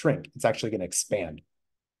longer going to shrink. It's actually going to expand.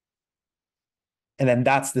 And then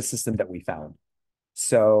that's the system that we found.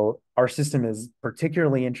 So our system is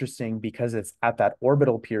particularly interesting because it's at that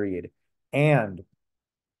orbital period, and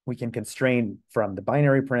we can constrain from the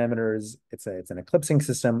binary parameters. It's an eclipsing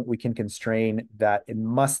system. We can constrain that it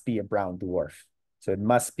must be a brown dwarf. So it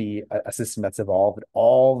must be a system that's evolved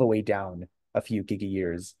all the way down a few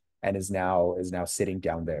gigayears and is now sitting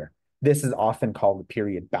down there. This is often called the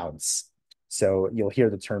period bounce. So you'll hear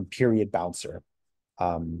the term period bouncer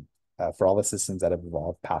for all the systems that have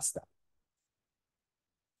evolved past that.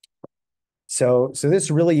 So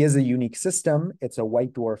this really is a unique system. It's a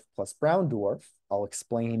white dwarf plus brown dwarf. I'll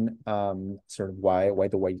explain sort of why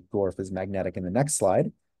the white dwarf is magnetic in the next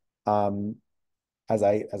slide. As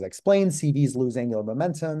I explained, CVs lose angular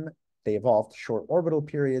momentum. They evolve to short orbital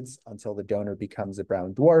periods until the donor becomes a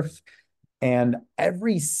brown dwarf. And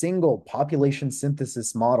every single population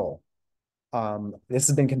synthesis model, this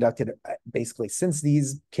has been conducted basically since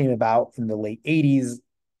these came about in the late 80s,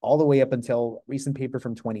 all the way up until a recent paper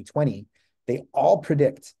from 2020. They all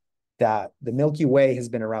predict that the Milky Way has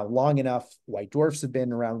been around long enough, white dwarfs have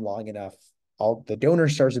been around long enough, all the donor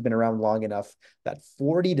stars have been around long enough that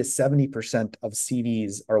 40 to 70% of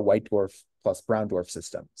CVs are white dwarf plus brown dwarf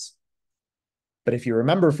systems. But if you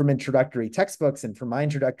remember from introductory textbooks and from my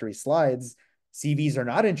introductory slides, CVs are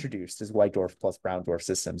not introduced as white dwarf plus brown dwarf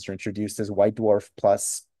systems. They're introduced as white dwarf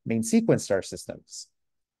plus main sequence star systems.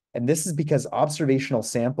 And this is because observational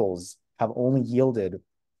samples have only yielded,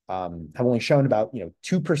 have only shown about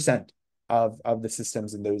 2% of the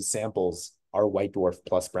systems in those samples are white dwarf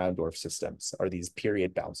plus brown dwarf systems, are these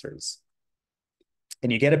period bouncers.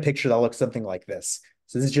 And you get a picture that looks something like this.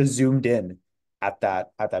 So this is just zoomed in at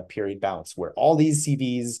that period bounce where all these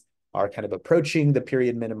CVs are kind of approaching the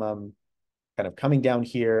period minimum, kind of coming down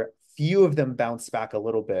here. Few of them bounce back a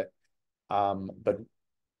little bit, but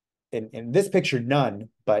in this picture, none.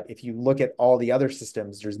 But if you look at all the other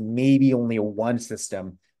systems, there's maybe only one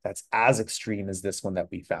system that's as extreme as this one that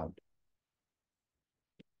we found.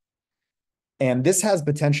 And this has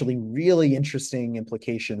potentially really interesting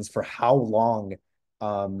implications for how long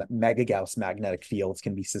mega-Gauss magnetic fields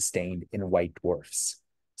can be sustained in white dwarfs.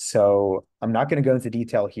 So I'm not going to go into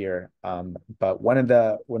detail here, but one of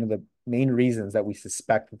the main reasons that we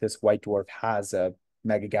suspect that this white dwarf has a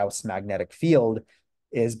mega-Gauss magnetic field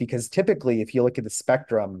is because typically, if you look at the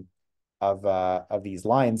spectrum of these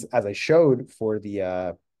lines, as I showed for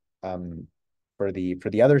the other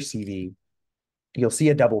CV, you'll see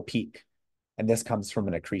a double peak, and this comes from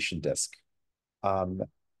an accretion disk.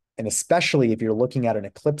 And especially if you're looking at an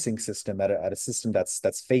eclipsing system, at a system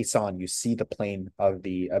that's face on, you see the plane of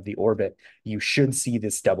the orbit, you should see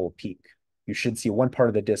this double peak. You should see one part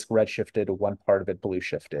of the disk redshifted, one part of it blue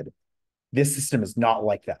shifted. This system is not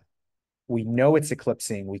like that. We know it's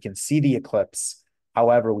eclipsing. We can see the eclipse.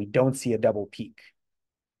 However, we don't see a double peak.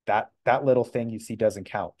 That little thing you see doesn't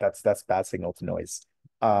count. That's bad signal to noise.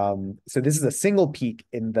 So this is a single peak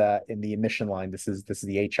in the emission line. This is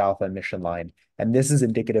the H alpha emission line, and this is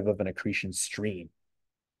indicative of an accretion stream.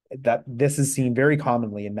 This is seen very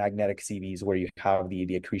commonly in magnetic CVs where you have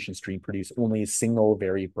the accretion stream produce only a single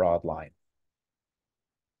very broad line.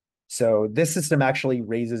 So this system actually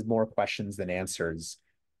raises more questions than answers.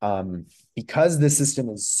 Because this system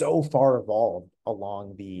is so far evolved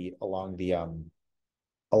along the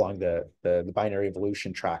binary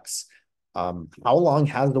evolution tracks, how long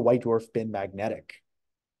has the white dwarf been magnetic?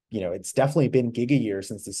 It's definitely been gigayears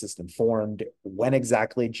since the system formed. When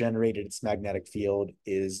exactly it generated its magnetic field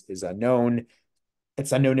is unknown.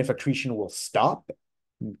 It's unknown if accretion will stop.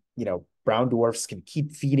 Brown dwarfs can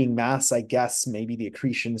keep feeding mass, I guess. Maybe the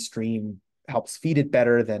accretion stream helps feed it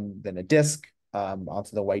better than a disk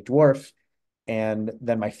onto the white dwarf. And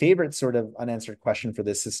then my favorite sort of unanswered question for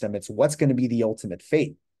this system, it's what's going to be the ultimate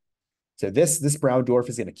fate? So this brown dwarf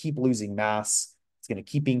is going to keep losing mass. It's going to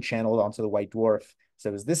keep being channeled onto the white dwarf.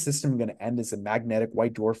 So is this system going to end as a magnetic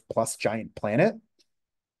white dwarf plus giant planet?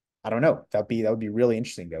 I don't know. That would be really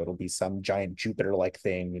interesting, though. It'll be some giant Jupiter-like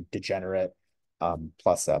thing, degenerate,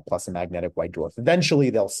 plus a magnetic white dwarf.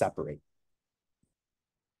 Eventually, they'll separate.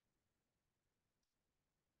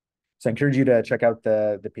 So I encourage you to check out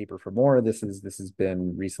the paper for more. This has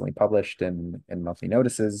been recently published in monthly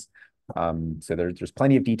notices. So there's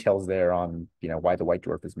plenty of details there on why the white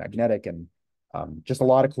dwarf is magnetic, and just a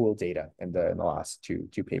lot of cool data in the last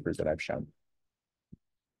two papers that I've shown.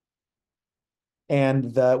 And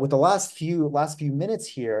with the last few minutes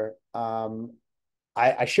here,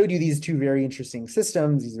 I showed you these two very interesting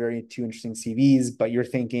systems, these two interesting CVs, but you're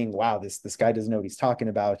thinking, wow, this guy doesn't know what he's talking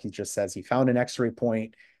about. He just says he found an X-ray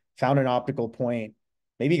point, found an optical point.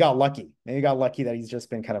 Maybe he got lucky. Maybe he got lucky that he's just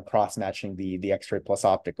been kind of cross-matching the X-ray plus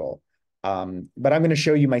optical. But I'm going to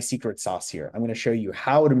show you my secret sauce here. I'm going to show you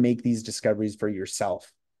how to make these discoveries for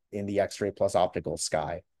yourself in the X-ray plus optical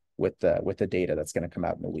sky with the data that's going to come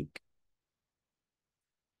out in a week.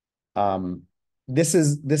 This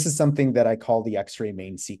is something that I call the X-ray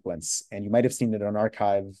main sequence, and you might have seen it on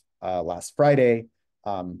arXiv last Friday.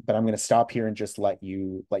 But I'm going to stop here and just let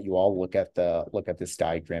you all look at this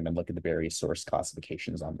diagram and look at the various source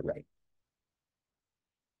classifications on the right.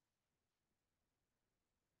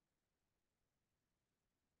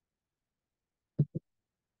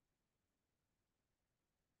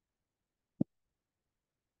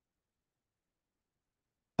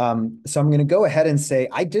 So I'm going to go ahead and say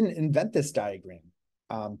I didn't invent this diagram.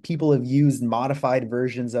 People have used modified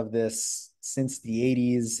versions of this since the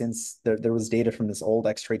 80s, since there was data from this old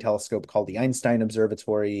X-ray telescope called the Einstein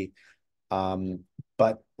Observatory.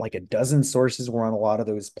 But like a dozen sources were on a lot of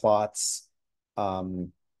those plots.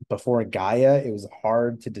 Before Gaia, it was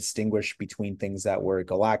hard to distinguish between things that were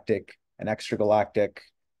galactic and extragalactic.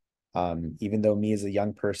 Even though me as a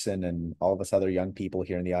young person and all of us other young people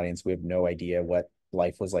here in the audience, we have no idea what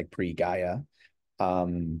life was like pre-Gaia.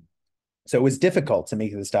 So it was difficult to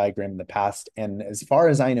make this diagram in the past. And as far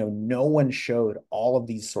as I know, no one showed all of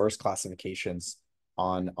these source classifications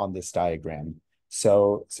on this diagram.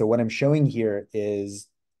 So what I'm showing here is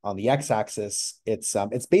on the x-axis,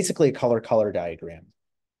 it's basically a color diagram.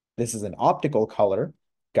 This is an optical color,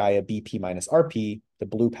 Gaia BP minus RP, the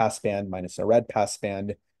blue passband minus a red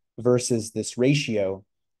passband, versus this ratio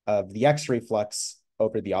of the X-ray flux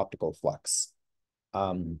over the optical flux.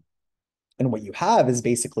 And what you have is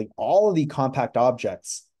basically all of the compact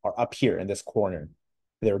objects are up here in this corner.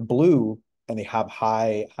 They're blue and they have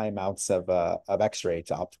high amounts of X-ray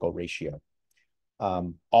to optical ratio.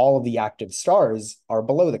 All of the active stars are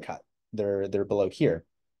below the cut. They're below here.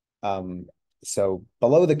 So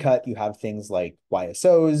below the cut, you have things like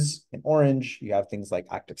YSOs in orange. You have things like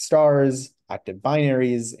active stars, active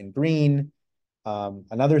binaries in green.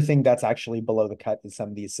 Another thing that's actually below the cut is some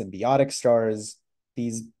of these symbiotic stars.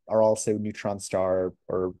 These are also neutron star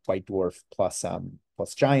or white dwarf plus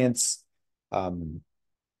giants.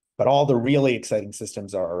 But all the really exciting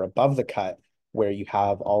systems are above the cut, where you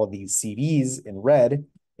have all of these CVs in red,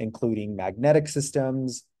 including magnetic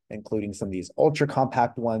systems, including some of these ultra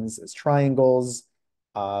compact ones as triangles.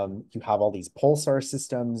 You have all these pulsar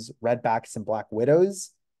systems, redbacks and black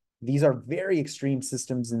widows. These are very extreme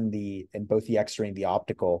systems in both the X-ray and the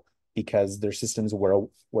optical, because they're systems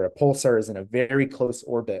where a pulsar is in a very close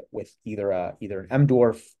orbit with either an M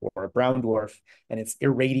dwarf or a brown dwarf, and it's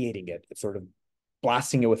irradiating it. It's sort of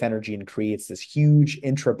blasting it with energy and creates this huge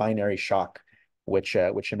intra-binary shock, which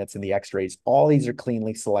emits in the X-rays. All these are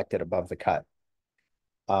cleanly selected above the cut.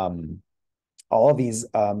 All of these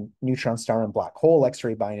neutron star and black hole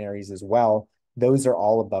X-ray binaries as well, those are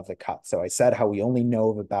all above the cut. So I said how we only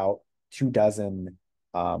know of about 24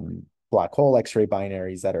 black hole X-ray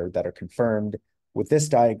binaries that are confirmed. With this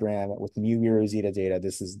diagram, with new eROSITA data,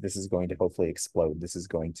 this is going to hopefully explode. This is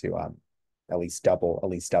going to at least double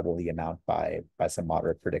the amount by some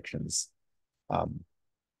moderate predictions. And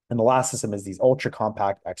the last system is these ultra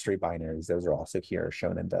compact X-ray binaries. Those are also here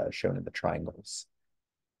shown in the triangles.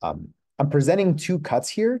 I'm presenting two cuts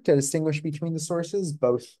here to distinguish between the sources,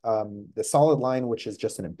 both the solid line, which is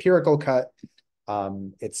just an empirical cut.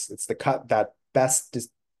 It's the cut that best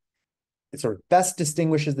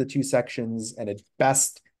distinguishes the two sections, and it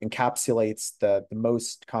best encapsulates the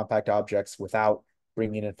most compact objects without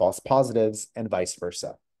bringing in false positives, and vice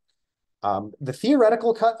versa. The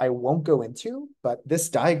theoretical cut I won't go into, but this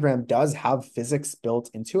diagram does have physics built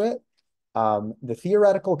into it. The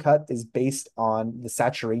theoretical cut is based on the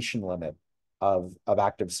saturation limit of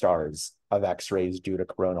active stars of X-rays due to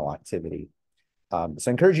coronal activity. So I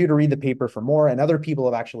encourage you to read the paper for more, and other people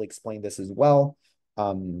have actually explained this as well.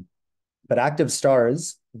 But active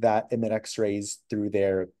stars that emit X-rays through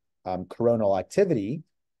their coronal activity,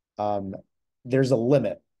 there's a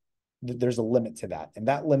limit. There's a limit to that. And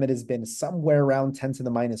that limit has been somewhere around 10 to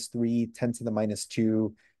the minus 3, 10 to the minus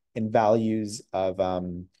 2 in values of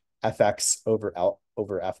Fx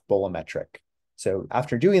over F bolometric. So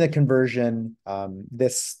after doing the conversion,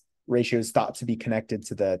 this ratio is thought to be connected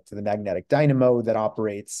to the magnetic dynamo that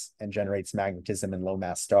operates and generates magnetism in low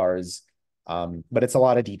mass stars. But it's a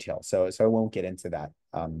lot of detail, so I won't get into that.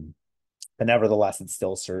 But nevertheless, it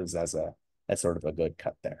still serves as sort of a good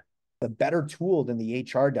cut there. The better tool than the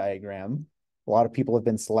HR diagram, a lot of people have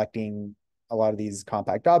been selecting a lot of these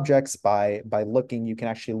compact objects by looking. You can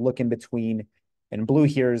actually look in between. In blue,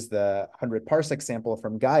 here's the 100 parsec sample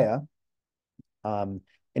from Gaia. And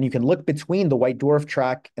you can look between the white dwarf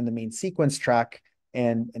track and the main sequence track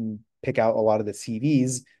and pick out a lot of the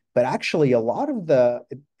CVs. But actually, a lot of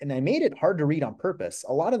and I made it hard to read on purpose,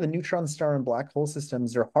 a lot of the neutron star and black hole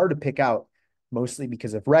systems are hard to pick out, mostly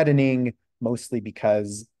because of reddening, mostly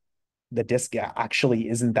because the disk actually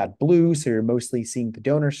isn't that blue. So you're mostly seeing the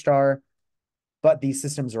donor star. But these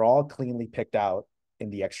systems are all cleanly picked out in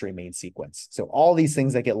the X-ray main sequence. So all these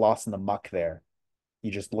things that get lost in the muck there, you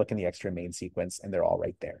just look in the X-ray main sequence and they're all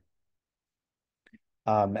right there.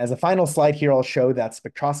 As a final slide here, I'll show that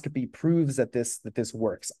spectroscopy proves that this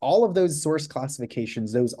works. All of those source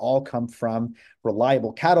classifications, those all come from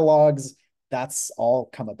reliable catalogs. That's all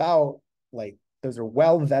come about. Like, those are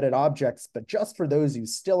well-vetted objects, but just for those who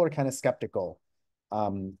still are kind of skeptical,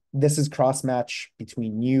 this is cross-match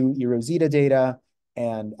between new eROSITA data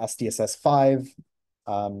and SDSS-5.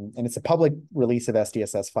 And it's a public release of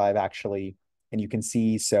SDSS-5, actually. And you can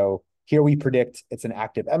see, so here we predict it's an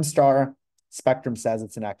active M star. Spectrum says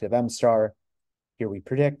it's an active M star. Here we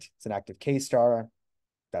predict it's an active K star.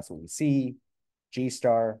 That's what we see. G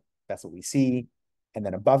star, that's what we see. And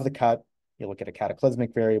then above the cut, you look at a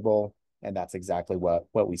cataclysmic variable, and that's exactly what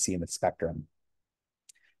we see in the spectrum.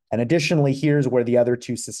 And additionally, here's where the other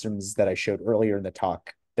two systems that I showed earlier in the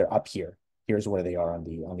talk, they're up here. Here's where they are on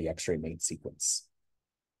the X-ray main sequence.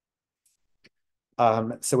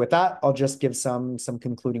 So with that, I'll just give some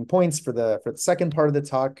concluding points for the second part of the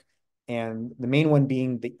talk. And the main one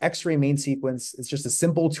being the X-ray main sequence is just a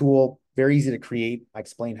simple tool, very easy to create. I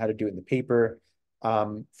explained how to do it in the paper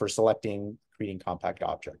for selecting, creating compact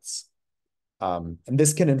objects. And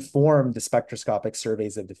this can inform the spectroscopic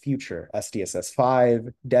surveys of the future,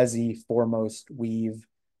 SDSS-5, DESI, Foremost, Weave.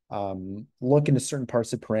 Look into certain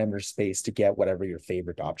parts of parameter space to get whatever your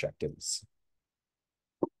favorite object is.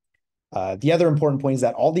 The other important point is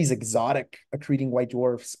that all these exotic accreting white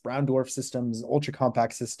dwarfs, brown dwarf systems, ultra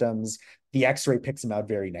compact systems, the X-ray picks them out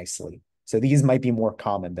very nicely. So these might be more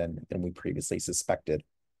common than we previously suspected.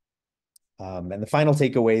 And the final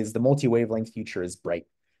takeaway is the multi-wavelength future is bright.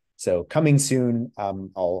 So coming soon,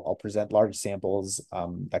 I'll present large samples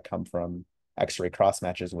that come from X-ray cross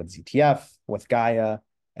matches with ZTF, with Gaia,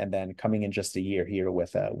 and then coming in just a year here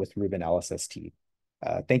with Rubin LSST.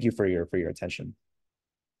 Thank you for your attention.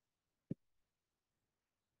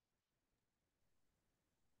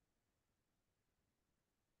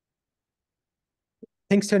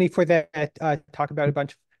 Thanks, Tony, for that talk about a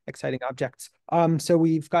bunch of exciting objects. So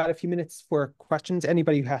we've got a few minutes for questions.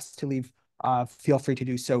 Anybody who has to leave, feel free to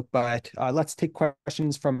do so. But let's take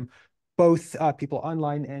questions from both people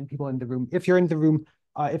online and people in the room. If you're in the room,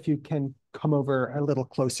 if you can come over a little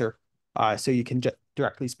closer so you can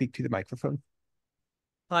directly speak to the microphone.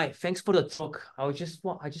 Hi, thanks for the talk. I just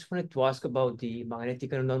wanted to ask about the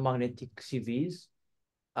magnetic and non-magnetic CVs.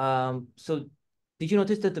 So did you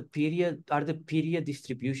notice that the period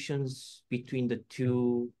distributions between the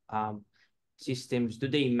two systems, do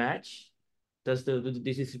they match? Do the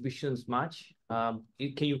distributions match? Can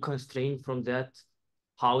you constrain from that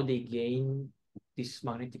how they gain this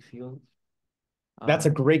magnetic field? That's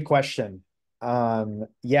a great question.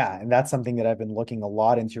 Yeah, and that's something that I've been looking a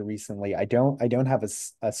lot into recently. I don't have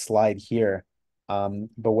a slide here,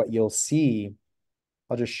 but what you'll see,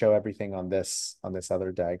 I'll just show everything on this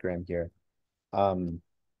other diagram here.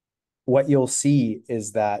 What you'll see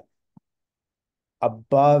is that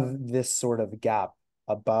above this sort of gap,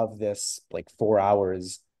 above this like 4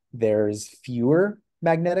 hours, there's fewer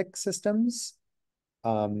magnetic systems.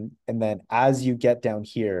 And then as you get down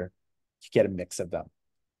here, you get a mix of them.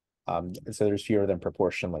 So there's fewer than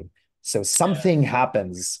proportionally. So something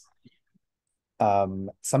happens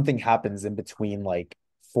in between like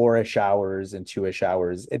 4-ish hours and 2-ish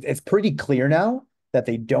hours. It's pretty clear now that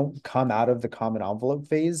they don't come out of the common envelope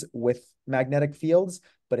phase with magnetic fields,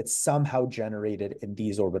 but it's somehow generated in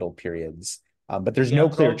these orbital periods. But there's no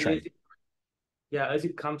clear trend. As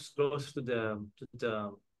it comes close to the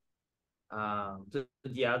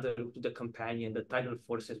companion, the tidal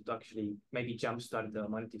forces would actually maybe jumpstart the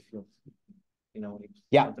magnetic field.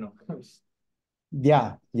 Yeah. I don't know.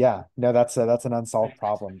 Yeah. No, that's an unsolved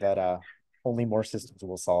problem that only more systems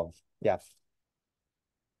will solve. Yeah.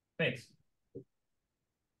 Thanks.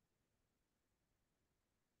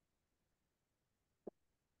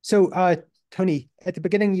 So, Tony, at the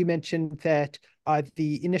beginning, you mentioned that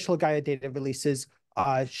the initial Gaia data releases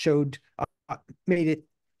showed made it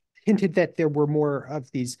hinted that there were more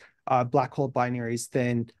of these black hole binaries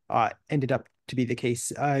than ended up to be the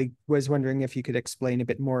case. I was wondering if you could explain a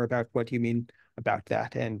bit more about what you mean about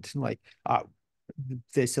that and like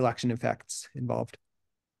the selection effects involved.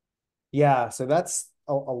 Yeah, so that's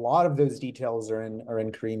a lot of those details are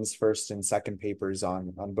in Kareem's first and second papers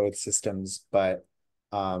on both systems, but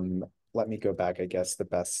let me go back. I guess the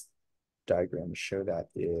best diagram to show that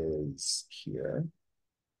is here.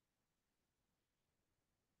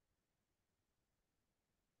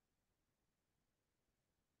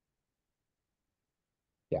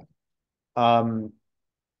 Yeah.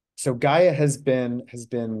 So Gaia has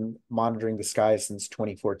been monitoring the sky since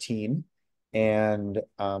 2014, and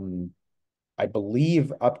I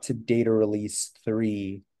believe up to data release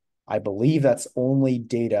 3, I believe that's only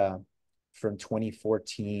data from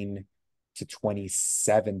 2014 to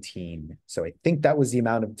 2017. So I think that was the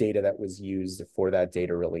amount of data that was used for that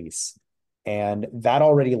data release. And that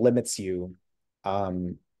already limits you.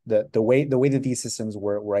 The way that these systems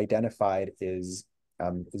were identified is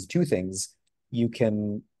two things.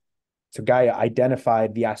 So Gaia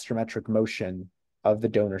identified the astrometric motion of the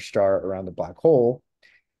donor star around the black hole,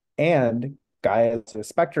 and Gaia, a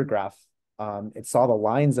spectrograph, it saw the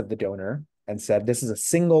lines of the donor and said, this is a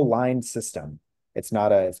single line system. It's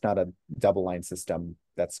not a double line system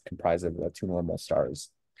that's comprised of two normal stars.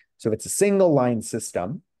 So if it's a single line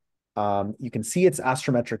system, you can see its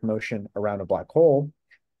astrometric motion around a black hole.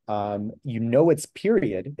 Its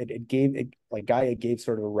period. Like Gaia gave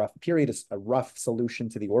sort of a rough period, a rough solution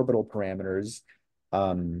to the orbital parameters,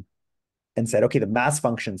 and said, okay, the mass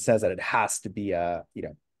function says that it has to be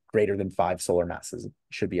greater than 5 solar masses. It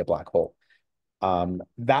should be a black hole.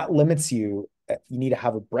 That limits you. You need to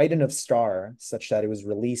have a bright enough star such that it was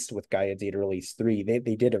released with Gaia data release 3.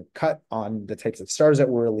 They did a cut on the types of stars that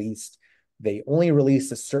were released. They only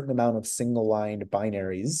released a certain amount of single-lined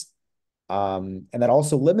binaries. And that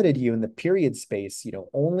also limited you in the period space,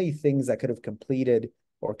 only things that could have completed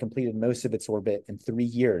most of its orbit in 3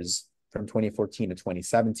 years from 2014 to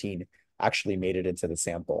 2017 actually made it into the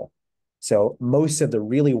sample. So most of the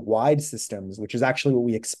really wide systems, which is actually what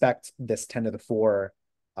we expect this 10 to the 4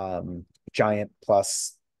 giant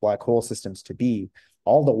plus black hole systems to be,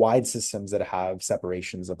 all the wide systems that have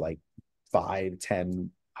separations of like 5, 10,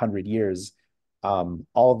 100 years, all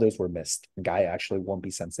of those were missed. Gaia actually won't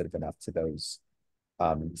be sensitive enough to those.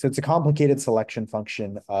 So it's a complicated selection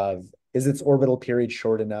function of, is its orbital period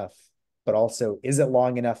short enough, but also is it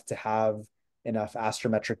long enough to have enough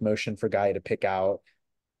astrometric motion for Gaia to pick out,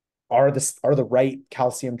 are the right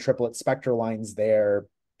calcium triplet spectral lines there?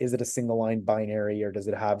 Is it a single line binary, or does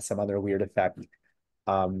it have some other weird effect?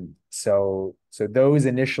 So those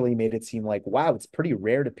initially made it seem like, wow, it's pretty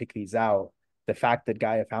rare to pick these out. The fact that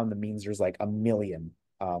Gaia found them means there's like a million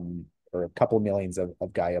or a couple millions of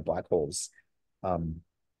Gaia black holes.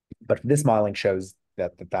 But this modeling shows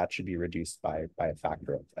that should be reduced by a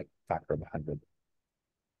factor of 100.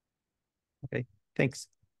 Okay, thanks.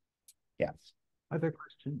 Yeah. Other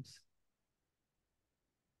questions?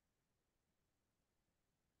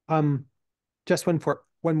 Just one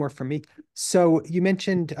more from me. So you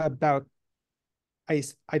mentioned about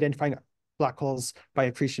identifying black holes by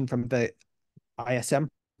accretion from the ISM,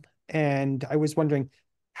 and I was wondering,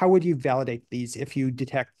 how would you validate these if you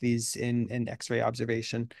detect these in an X-ray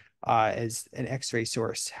observation as an X-ray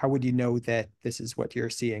source? How would you know that this is what you're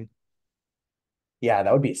seeing? Yeah,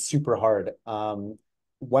 that would be super hard.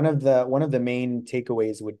 One of the main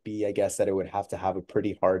takeaways would be, I guess, that it would have to have a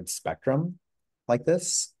pretty hard spectrum like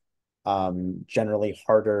this. Generally,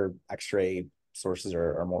 harder X-ray sources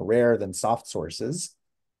are more rare than soft sources.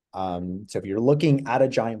 So if you're looking at a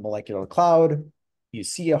giant molecular cloud, you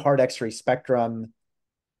see a hard X-ray spectrum.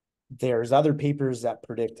 There's other papers that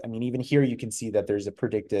predict, even here you can see that there's a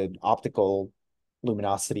predicted optical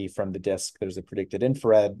luminosity from the disk. There's a predicted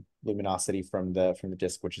infrared luminosity from the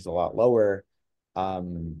disk, which is a lot lower.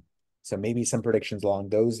 So maybe some predictions along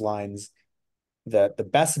those lines. The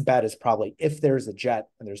best bet is probably, if there's a jet,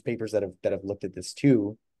 and there's papers that have looked at this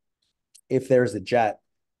too, if there's a jet,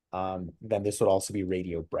 then this would also be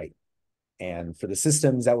radio bright. And for the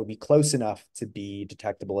systems that would be close enough to be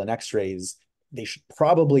detectable in X-rays, they should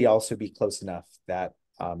probably also be close enough that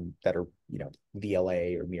that are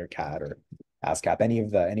VLA or MeerKAT or ASCAP. Any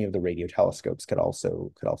of the radio telescopes could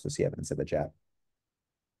also see evidence of a jet.